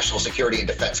Ukrainian National Security and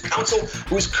Defense Council,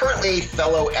 who is currently a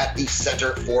fellow at the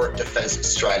Center for Defense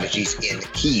Strategies in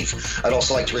Kyiv. I'd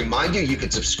also like to remind you, you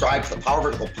can subscribe to the Power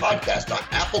Vertical Podcast on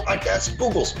Apple Podcasts,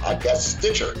 Google's Podcasts,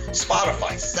 Stitcher,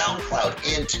 Spotify,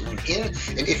 SoundCloud, and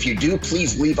TuneIn. And if you do,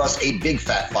 please leave us a big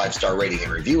fat 5-star rating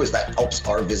and review, as that helps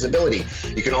our visibility.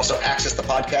 You can also access the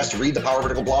podcast, read the Power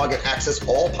Vertical blog, and access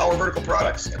all Power Vertical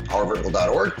products at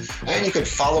powervertical.org. And you can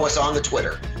follow us on the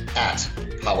Twitter at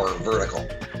Power Vertical.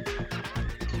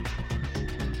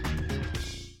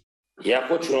 Я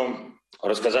хочу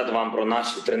розказати вам про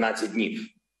наші 13 днів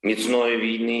міцної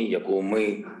війни, яку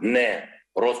ми не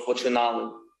розпочинали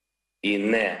і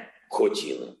не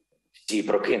хотіли. Всі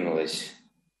прокинулись.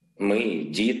 Ми,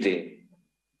 діти,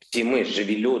 всі ми,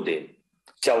 живі люди,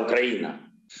 вся Україна.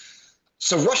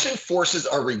 So Russian forces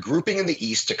are regrouping in the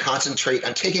east to concentrate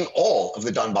on taking all of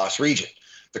the Donbass region.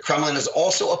 The Kremlin has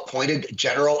also appointed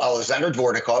General Alexander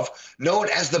Dvornikov, known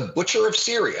as the Butcher of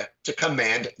Syria, to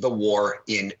command the war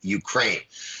in Ukraine.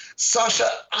 Sasha,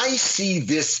 I see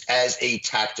this as a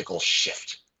tactical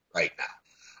shift right now.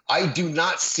 I do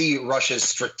not see Russia's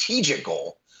strategic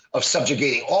goal of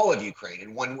subjugating all of Ukraine in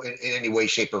any way,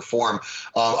 shape, or form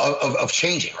of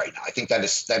changing right now. I think that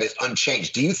is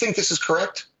unchanged. Do you think this is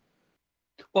correct?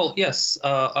 Well, yes,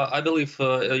 I believe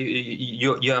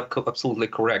you're absolutely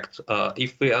correct.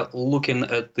 If we are looking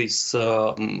at this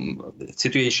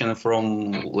situation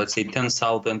from, let's say,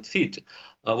 10,000 feet,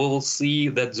 we will see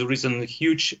that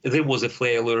there was a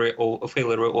failure of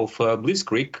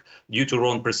Blitzkrieg due to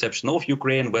wrong perception of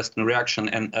Ukraine, Western reaction,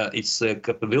 and its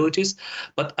capabilities.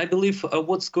 But I believe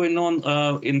what's going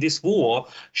on in this war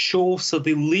shows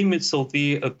the limits of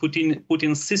the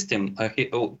Putin system,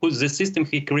 the system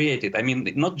he created. I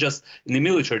mean, not just in the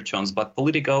military terms, but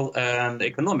political and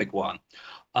economic one.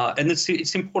 And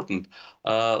it's important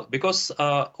because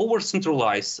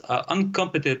over-centralized,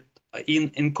 incompetent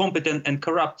and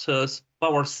corrupt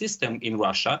power system in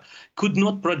Russia could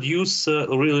not produce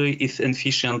really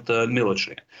efficient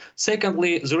military.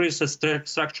 Secondly, there is a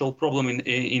structural problem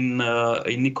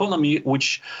in economy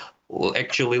which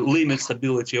actually limits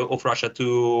ability of Russia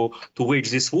to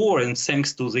wage this war, and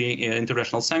thanks to the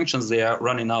international sanctions, they are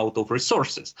running out of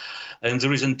resources. And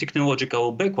there is a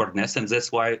technological backwardness, and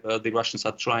that's why the Russians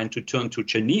are trying to turn to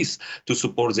Chinese to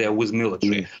support their with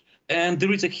military. And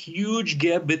there is a huge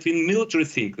gap between military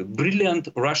thinking, brilliant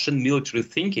Russian military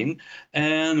thinking,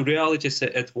 and realities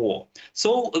at war.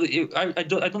 So I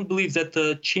don't believe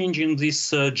that changing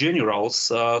these generals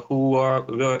who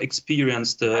were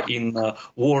experienced in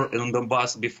war in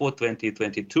Donbass before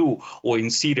 2022 or in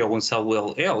Syria or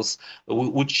somewhere else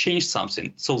would change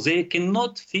something. So they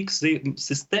cannot fix the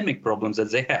systemic problems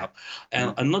that they have.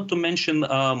 And not to mention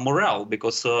morale,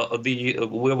 because we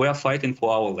are fighting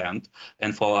for our land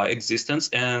and for our existence,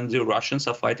 and the Russians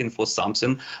are fighting for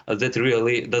something that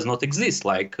really does not exist,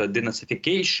 like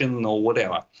denazification or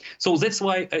whatever. So that's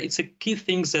why it's a key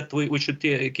thing that we should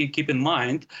keep in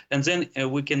mind, and then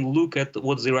we can look at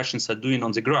what the Russians are doing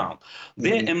on the ground.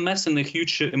 They're amassing a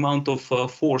huge amount of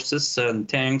forces and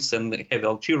tanks and heavy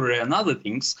artillery and other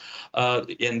things,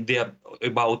 and they're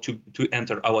about to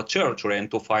enter our territory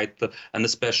and to fight, and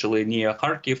especially near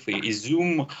Kharkiv,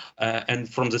 Izum, and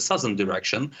from the southern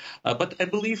direction. But I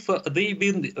believe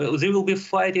they will be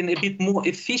fighting a bit more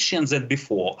efficient than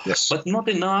before, yes, but not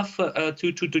enough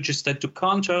to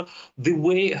counter the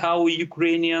way how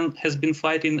Ukrainian has been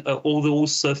fighting all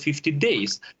those 50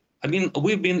 days. I mean,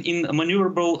 we've been in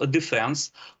maneuverable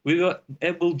defense. We were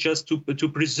able just to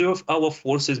preserve our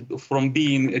forces from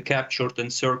being captured,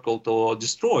 encircled, or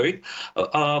destroyed.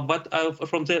 But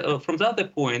from the other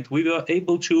point, we were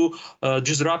able to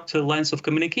disrupt lines of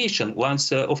communication,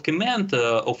 lines of command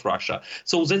of Russia.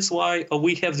 So that's why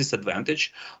we have this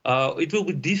advantage. It will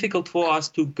be difficult for us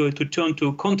to turn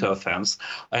to counteroffense,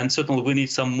 and certainly we need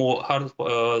some more hard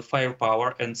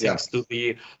firepower. And thanks to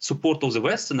the support of the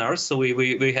Westerners, so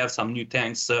we have some new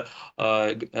tanks,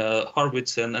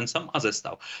 Harvits, and some other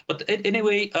stuff. But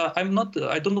anyway, I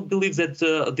do not believe that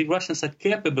the Russians are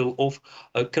capable of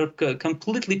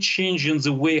completely changing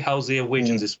the way how they are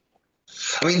waging this war.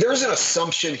 I mean, there's an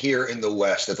assumption here in the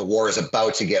West that the war is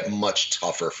about to get much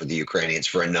tougher for the Ukrainians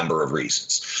for a number of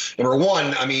reasons. Number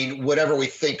one, I mean, whatever we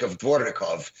think of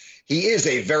Dvornikov, he is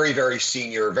a very, very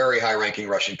senior, very high-ranking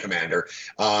Russian commander,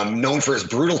 known for his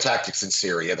brutal tactics in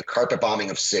Syria, the carpet bombing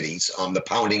of cities, the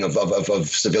pounding of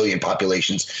civilian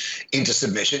populations into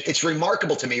submission. It's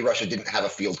remarkable to me Russia didn't have a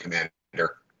field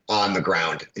commander on the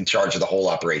ground in charge of the whole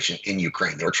operation in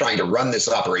Ukraine. They were trying to run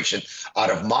this operation out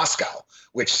of Moscow,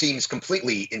 which seems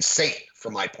completely insane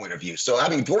from my point of view. So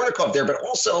having Dvornikov there, but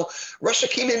also Russia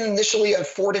came in initially at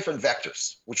 4 different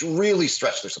vectors, which really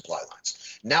stretched their supply lines.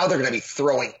 Now they're going to be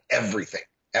throwing everything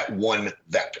at one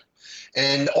vector.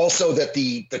 And also that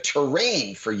the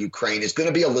terrain for Ukraine is going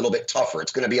to be a little bit tougher.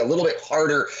 It's going to be a little bit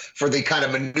harder for the kind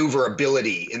of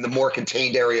maneuverability in the more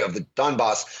contained area of the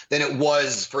Donbass than it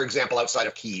was, for example, outside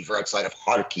of Kyiv or outside of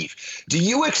Kharkiv. Do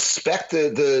you expect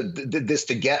this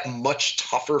to get much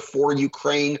tougher for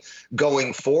Ukraine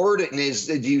going forward? And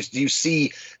do you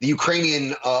see the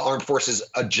Ukrainian armed forces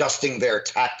adjusting their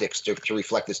tactics to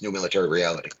reflect this new military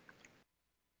reality?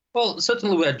 Well,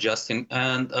 certainly we're adjusting,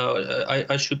 and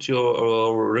I should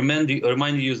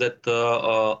remind you that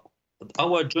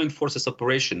our joint forces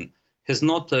operation has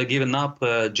not given up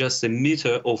just a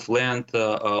meter of land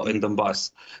in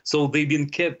Donbass. So they've been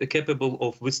capable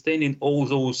of withstanding all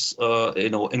those,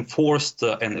 enforced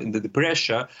and the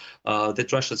pressure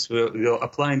that Russians were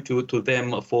applying to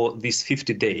them for these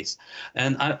 50 days.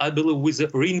 And I believe with the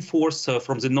reinforced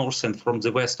from the north and from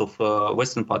the west of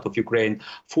western part of Ukraine,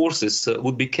 forces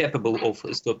would be capable of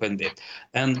stopping it.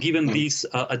 And given these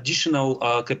additional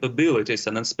capabilities,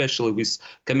 and especially with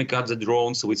kamikaze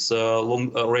drones, with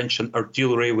long-range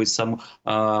artillery, with some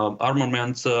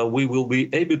armaments, we will be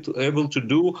able to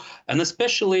do, and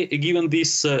especially given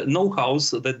this know-how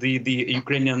that the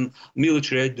Ukrainian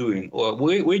military are doing.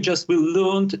 We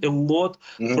learned a lot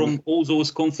from all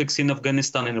those conflicts in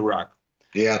Afghanistan and Iraq.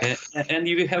 Yeah. And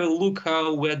if you have a look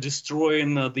how we're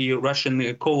destroying the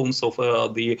Russian columns of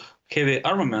the heavy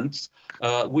armaments,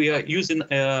 we are using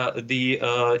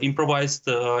the improvised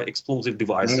explosive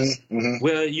devices.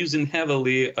 We're using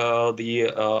heavily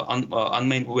the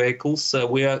unmanned vehicles.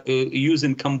 We are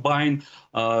using combined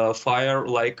fire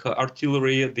like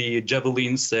artillery, the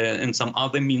javelins, and some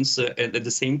other means at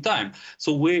the same time.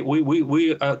 So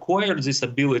we acquired this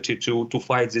ability to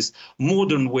fight this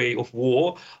modern way of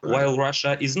war, while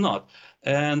Russia is not.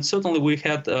 And certainly we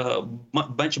had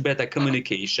much better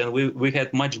communication. We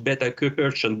had much better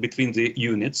cohesion between the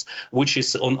units, which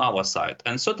is on our side.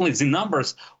 And certainly the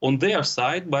numbers on their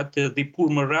side, but the poor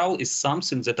morale is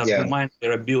something that undermines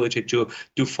their ability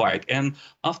to fight. And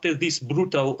after these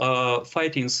brutal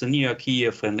fightings near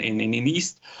Kiev and in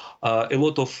East, a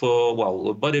lot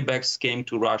of body bags came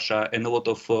to Russia, and a lot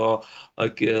of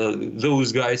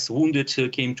those guys wounded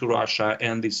came to Russia,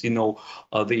 and this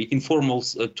the informal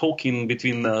talking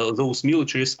between those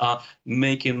militaries are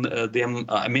making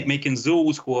making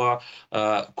those who are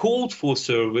called for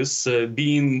service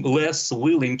being less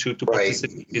willing to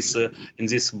participate in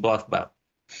this bloodbath.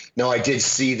 No, I did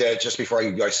see that just before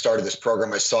I started this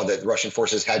program. I saw that Russian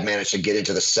forces had managed to get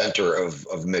into the center of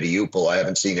Mariupol. I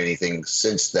haven't seen anything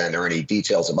since then or any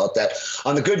details about that.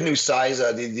 On the good news side,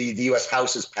 the U.S.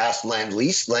 House has passed lend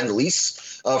lease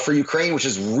for Ukraine, which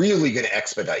is really going to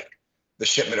expedite the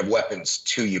shipment of weapons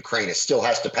to Ukraine. It still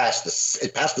has to pass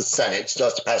it passed the Senate. It still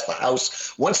has to pass the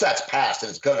House. Once that's passed, and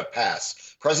it's going to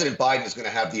pass, President Biden is going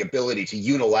to have the ability to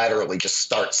unilaterally just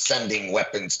start sending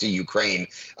weapons to Ukraine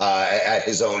at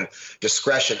his own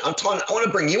discretion. Anton, I want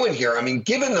to bring you in here. I mean,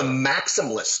 given the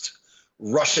maximalist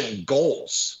Russian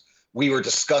goals we were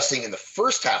discussing in the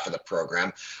first half of the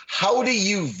program, how do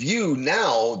you view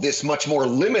now this much more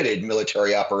limited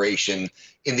military operation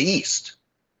in the East?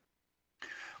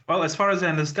 Well, as far as I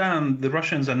understand, the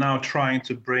Russians are now trying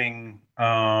to bring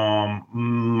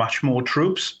much more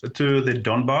troops to the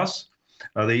Donbass.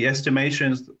 The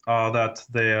estimations are that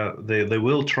they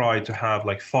will try to have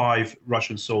like 5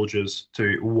 Russian soldiers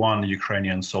to 1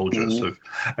 Ukrainian soldier, so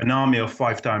an army of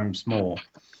 5 times more.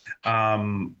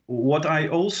 What I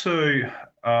also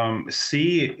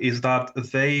see is that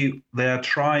they are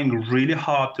trying really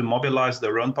hard to mobilize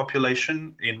their own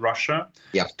population in Russia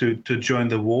to join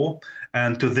the war.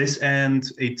 And to this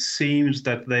end, it seems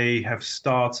that they have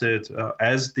started,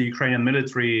 as the Ukrainian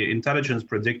military intelligence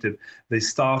predicted, they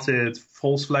started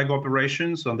false flag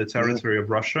operations on the territory of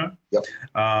Russia,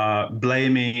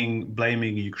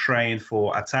 blaming Ukraine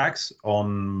for attacks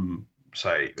on,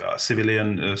 say,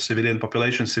 civilian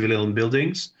population, civilian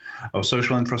buildings or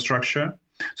social infrastructure.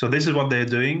 So this is what they're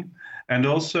doing. And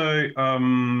also,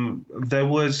 there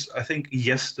was, I think,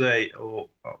 yesterday or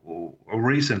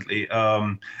recently,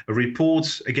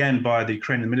 reports again by the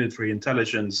Ukrainian military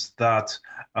intelligence that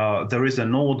there is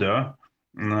an order,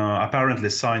 apparently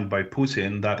signed by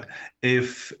Putin, that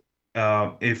if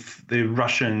the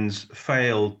Russians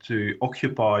fail to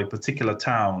occupy particular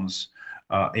towns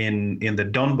in the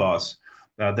Donbass,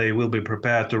 they will be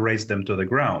prepared to raze them to the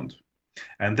ground.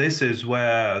 And this is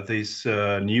where this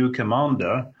new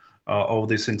commander of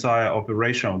this entire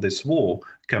operation of this war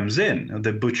comes in,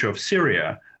 the butcher of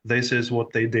Syria. This is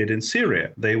what they did in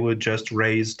Syria. They would just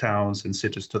raze towns and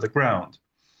cities to the ground.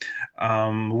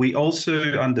 We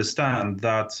also understand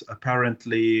that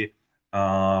apparently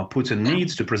Putin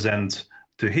needs to present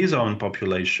to his own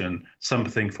population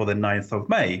something for the 9th of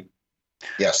May.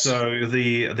 Yes. So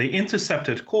the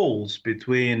intercepted calls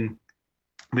between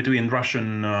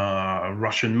Russian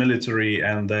military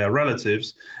and their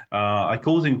relatives,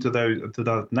 according to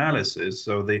that analysis,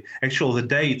 so the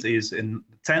date is in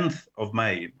 10th of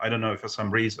May. I don't know for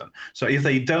some reason. So if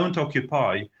they don't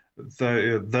occupy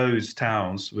those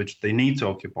towns which they need to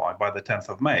occupy by the 10th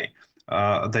of May,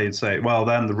 they'd say, well,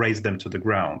 then raze them to the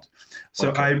ground.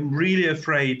 So I'm really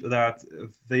afraid that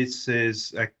this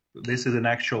is an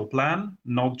actual plan,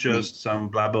 not just some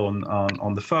blabber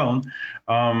on the phone.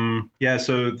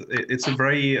 So it's a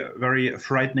very, very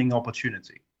frightening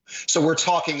opportunity. So we're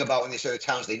talking about, when they say the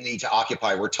towns they need to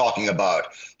occupy, we're talking about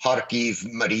Kharkiv,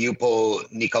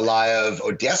 Mariupol, Nikolaev,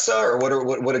 Odessa, or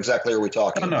what exactly are we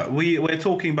talking about? No, we're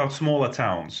talking about smaller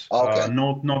towns,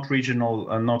 not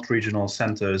regional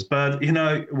centers. But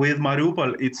with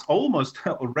Mariupol, it's almost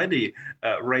already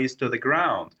razed to the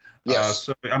ground. Yes.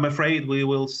 So I'm afraid we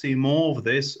will see more of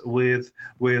this with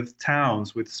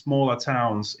smaller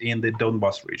towns in the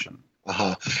Donbas region.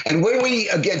 And when we,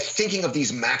 again, thinking of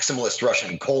these maximalist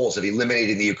Russian goals of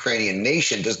eliminating the Ukrainian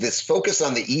nation, does this focus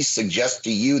on the East suggest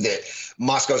to you that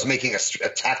Moscow is making a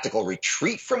tactical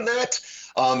retreat from that?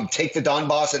 Take the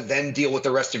Donbass and then deal with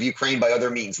the rest of Ukraine by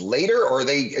other means later? Or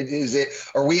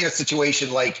are we in a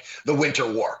situation like the Winter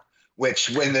War, which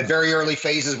in the very early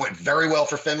phases went very well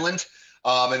for Finland?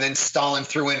 And then Stalin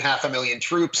threw in 500,000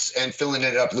 troops, and Finland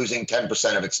ended up losing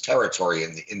 10% of its territory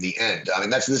in the end. I mean,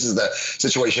 this is the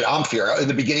situation I'm fearing. In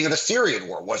the beginning of the Syrian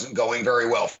war, wasn't going very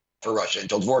well for Russia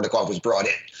until Dvornikov was brought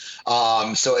in.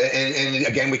 And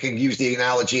again, we can use the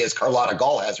analogy, as Carlotta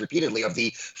Gall has repeatedly, of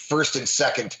the first and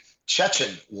second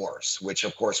Chechen wars, which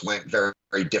of course went very,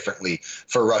 very differently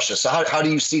for Russia. So how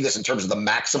do you see this in terms of the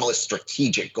maximalist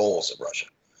strategic goals of Russia?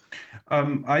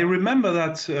 I remember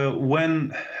that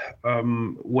when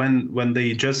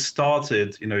they just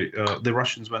started, the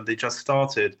Russians, when they just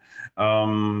started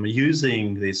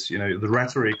using this, the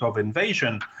rhetoric of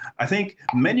invasion, I think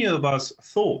many of us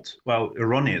thought, well,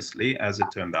 erroneously, as it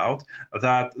turned out,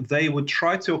 that they would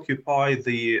try to occupy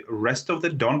the rest of the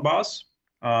Donbass,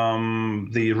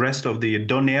 the rest of the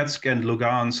Donetsk and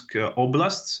Lugansk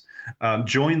oblasts,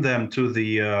 join them to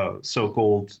the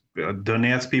so-called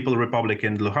Donetsk People Republic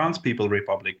and Luhansk People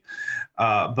Republic.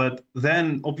 But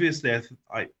then, obviously,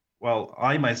 I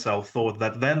myself thought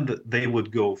that then they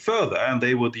would go further and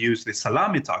they would use the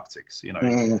salami tactics,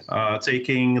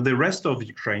 taking the rest of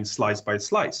Ukraine slice by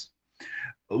slice.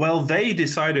 Well, they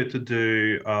decided to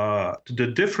do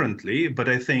differently, but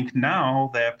I think now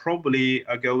they're probably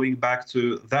going back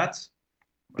to that,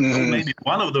 maybe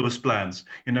one of those plans,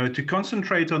 to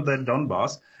concentrate on the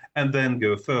Donbass and then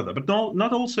go further. But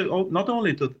not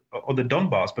only on the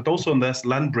Donbass, but also on this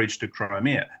land bridge to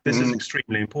Crimea. This is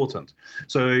extremely important.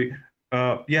 So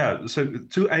so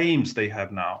two aims they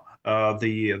have now: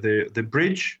 the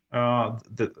bridge,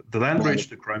 the land bridge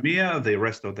to Crimea, the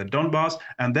rest of the Donbass,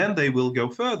 and then they will go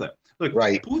further. Look,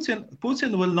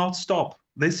 Putin will not stop.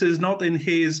 This is not in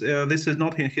his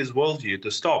worldview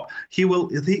to stop.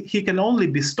 He can only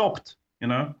be stopped.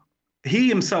 He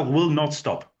himself will not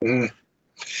stop.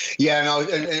 Yeah, no,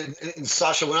 and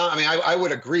Sasha, I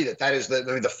would agree that is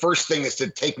the first thing is to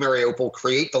take Mariupol,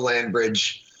 create the land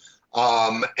bridge.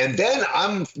 And then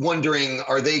I'm wondering,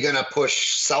 are they going to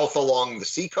push south along the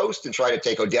seacoast and try to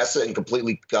take Odessa and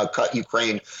completely cut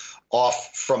Ukraine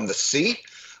off from the sea?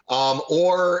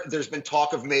 Or there's been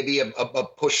talk of maybe a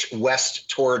push west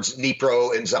towards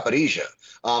Dnipro and Zaporizhia.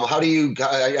 How do you?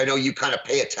 I know you kind of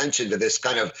pay attention to this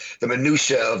kind of the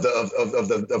minutia of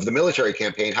the military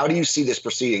campaign. How do you see this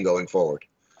proceeding going forward?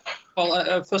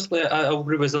 Well, firstly, I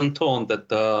agree with Anton that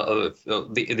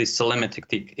the salami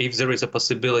tactic, if there is a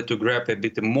possibility to grab a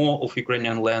bit more of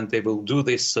Ukrainian land, they will do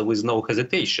this with no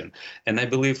hesitation. And I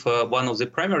believe one of the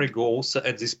primary goals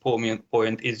at this point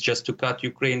is just to cut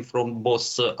Ukraine from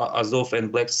both Azov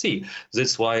and Black Sea.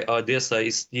 That's why Odessa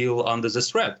is still under the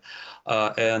threat.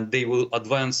 And they will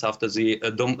advance after the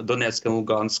Donetsk and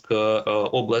Lugansk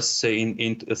oblasts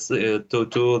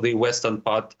to the western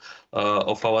part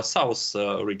of our south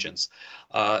regions.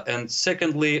 And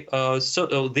secondly,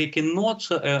 they cannot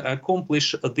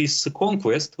accomplish this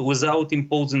conquest without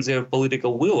imposing their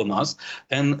political will on us.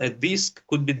 And this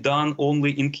could be done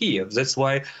only in Kiev. That's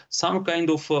why some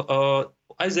kind of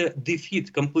either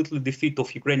completely defeat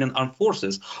of Ukrainian armed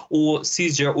forces or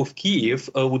seizure of Kiev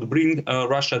would bring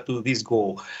Russia to this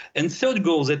goal. And third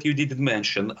goal that you didn't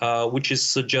mention, which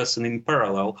is just in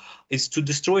parallel, is to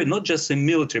destroy not just the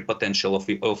military potential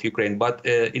of Ukraine, but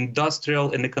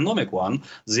industrial and economic one.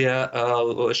 They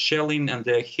are shelling and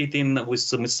they're hitting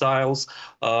with missiles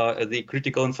the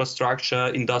critical infrastructure,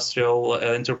 industrial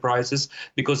enterprises,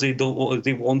 because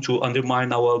they want to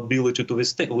undermine our ability to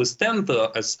withstand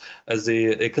as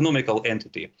the economical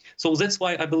entity. So that's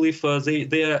why I believe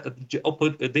they are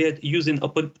using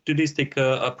opportunistic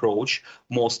approach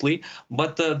mostly,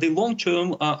 but the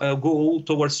long-term goal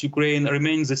towards Ukraine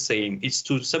remains the same. It's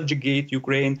to subjugate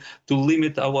Ukraine, to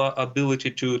limit our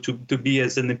ability to be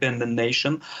as an independent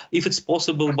nation. If it's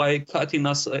possible by cutting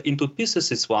us into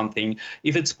pieces, it's one thing.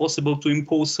 If it's possible to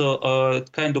impose a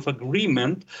kind of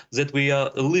agreement that we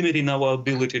are limiting our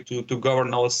ability to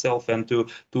govern ourselves and to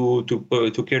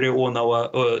carry on our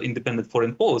independent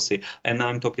foreign policy, and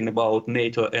I'm talking about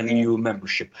NATO and EU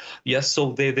membership. Yes,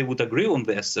 so they would agree on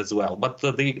this as well. But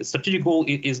the strategic goal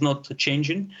is not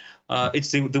changing.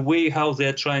 It's the way how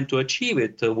they're trying to achieve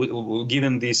it,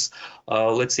 given these,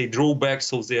 let's say,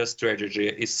 drawbacks of their strategy,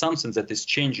 is something that is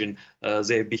changing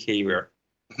their behavior.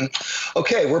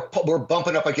 Okay, we're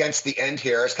bumping up against the end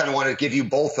here. I just kind of want to give you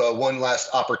both one last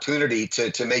opportunity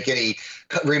to make any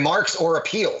remarks or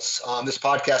appeals. This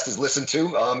podcast is listened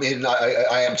to,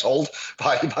 I am told,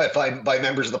 by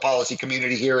members of the policy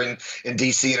community here in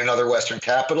DC and in other Western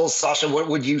capitals. Sasha, what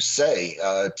would you say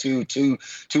to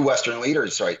Western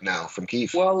leaders right now from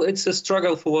Kyiv? Well, it's a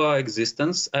struggle for our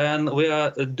existence, and we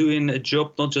are doing a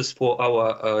job not just for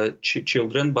our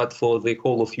children, but for the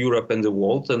whole of Europe and the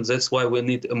world, and that's why we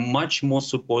need much more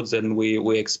support than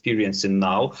we're experiencing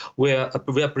now. We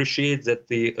appreciate that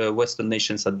the Western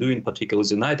nations are doing, particularly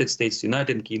the United States,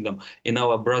 United Kingdom, in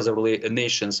our brotherly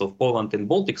nations of Poland and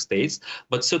Baltic states,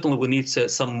 but certainly we need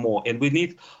some more. And we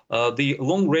need the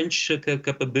long-range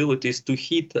capabilities to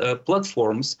hit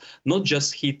platforms, not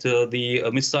just hit the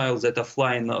missiles that are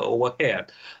flying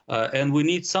overhead. And we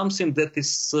need something that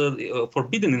is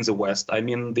forbidden in the West. I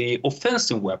mean, the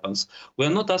offensive weapons. We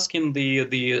are not asking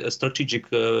the strategic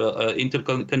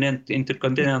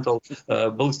intercontinental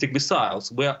ballistic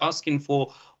missiles. We are asking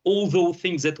for all those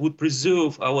things that would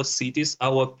preserve our cities,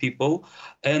 our people,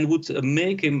 and would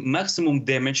make a maximum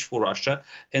damage for Russia,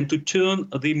 and to turn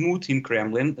the mood in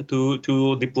Kremlin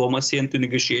to diplomacy and to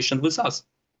negotiation with us.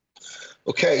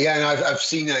 Okay, yeah, and I've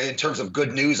seen in terms of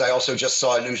good news, I also just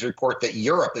saw a news report that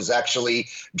Europe is actually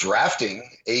drafting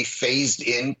a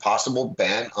phased-in possible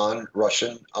ban on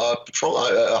Russian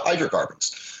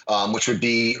hydrocarbons, which would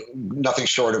be nothing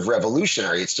short of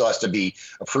revolutionary. It still has to be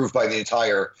approved by the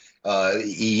entire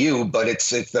EU, but it's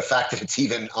the fact that it's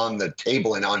even on the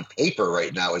table and on paper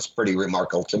right now is pretty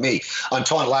remarkable to me.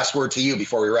 Anton, last word to you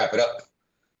before we wrap it up.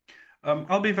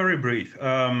 I'll be very brief.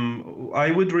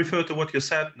 I would refer to what you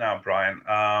said now, Brian.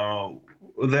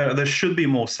 There should be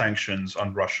more sanctions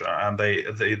on Russia, and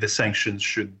the sanctions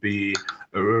should be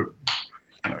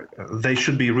they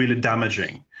should be really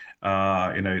damaging.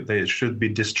 They should be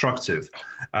destructive.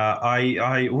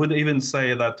 I would even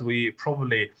say that we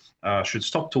probably should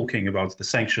stop talking about the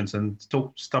sanctions and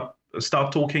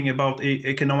start talking about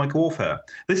economic warfare.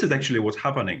 This is actually what's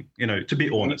happening, to be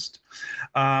honest.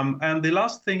 And the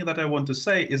last thing that I want to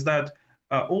say is that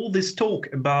all this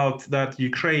talk about that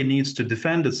Ukraine needs to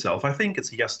defend itself, I think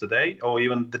it's yesterday or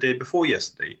even the day before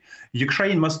yesterday,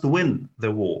 Ukraine must win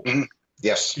the war. Mm-hmm.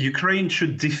 Yes. Ukraine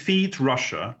should defeat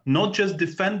Russia, not just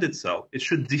defend itself, it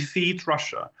should defeat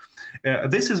Russia.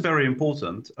 This is very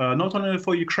important, not only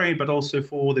for Ukraine, but also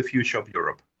for the future of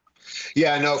Europe.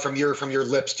 Yeah, no, from your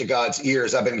lips to God's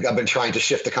ears, I've been trying to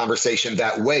shift the conversation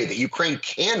that way, that Ukraine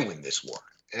can win this war.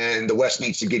 And the West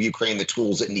needs to give Ukraine the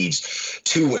tools it needs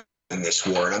to win this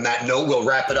war. And on that note, we'll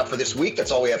wrap it up for this week.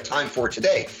 That's all we have time for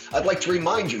today. I'd like to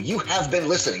remind you, you have been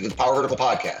listening to the Power Vertical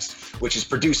podcast, which is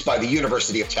produced by the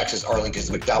University of Texas Arlington's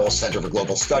McDowell Center for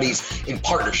Global Studies in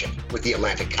partnership with the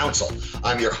Atlantic Council.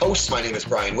 I'm your host. My name is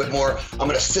Brian Whitmore. I'm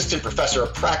an assistant professor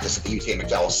of practice at the UTA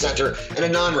McDowell Center and a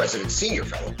non-resident senior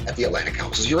fellow at the Atlantic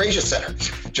Council's Eurasia Center.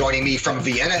 Joining me from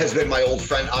Vienna has been my old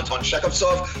friend Anton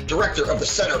Chekovtsov, director of the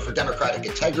Center for Democratic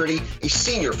Integrity, a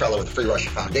senior fellow at the Free Russia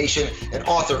Foundation, and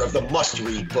author of the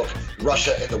must-read book,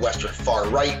 Russia and the Western Far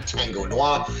Right, Tango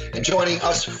Noir. And joining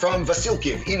us from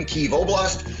Vasilkiv in Kyiv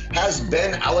Oblast has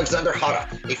been Alexander Hara,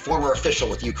 a former official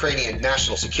with the Ukrainian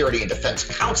National Security and Defense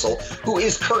Council, who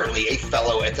is currently a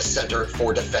fellow at the Center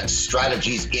for Defense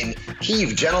Strategies in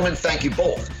Kyiv. Gentlemen, thank you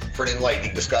both for an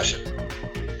enlightening discussion.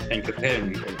 Thank you for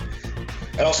having me.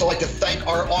 I'd also like to thank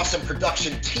our awesome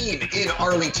production team in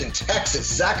Arlington, Texas.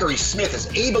 Zachary Smith is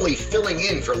ably filling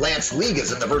in for Lance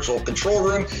Ligas in the virtual control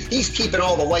room. He's keeping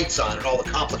all the lights on and all the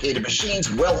complicated machines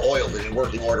well-oiled and in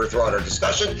working order throughout our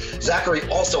discussion. Zachary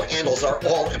also handles our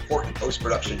all-important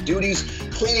post-production duties,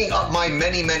 cleaning up my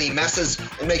many, many messes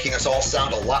and making us all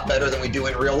sound a lot better than we do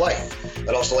in real life.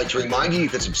 I'd also like to remind you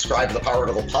can subscribe to the Power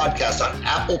Vertical podcast on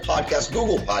Apple Podcasts,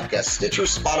 Google Podcasts, Stitcher,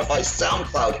 Spotify,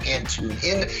 SoundCloud, and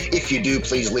TuneIn. If you do,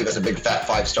 please leave us a big fat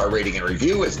 5-star rating and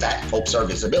review, as that helps our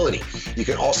visibility. You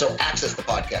can also access the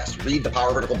podcast, read the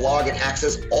Power Vertical blog, and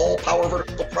access all Power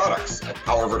Vertical products at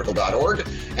powervertical.org.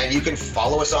 And you can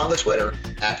follow us on the Twitter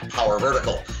at Power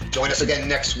Vertical. Join us again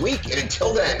next week. And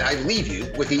until then, I leave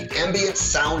you with the ambient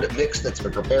sound mix that's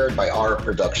been prepared by our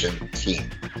production team.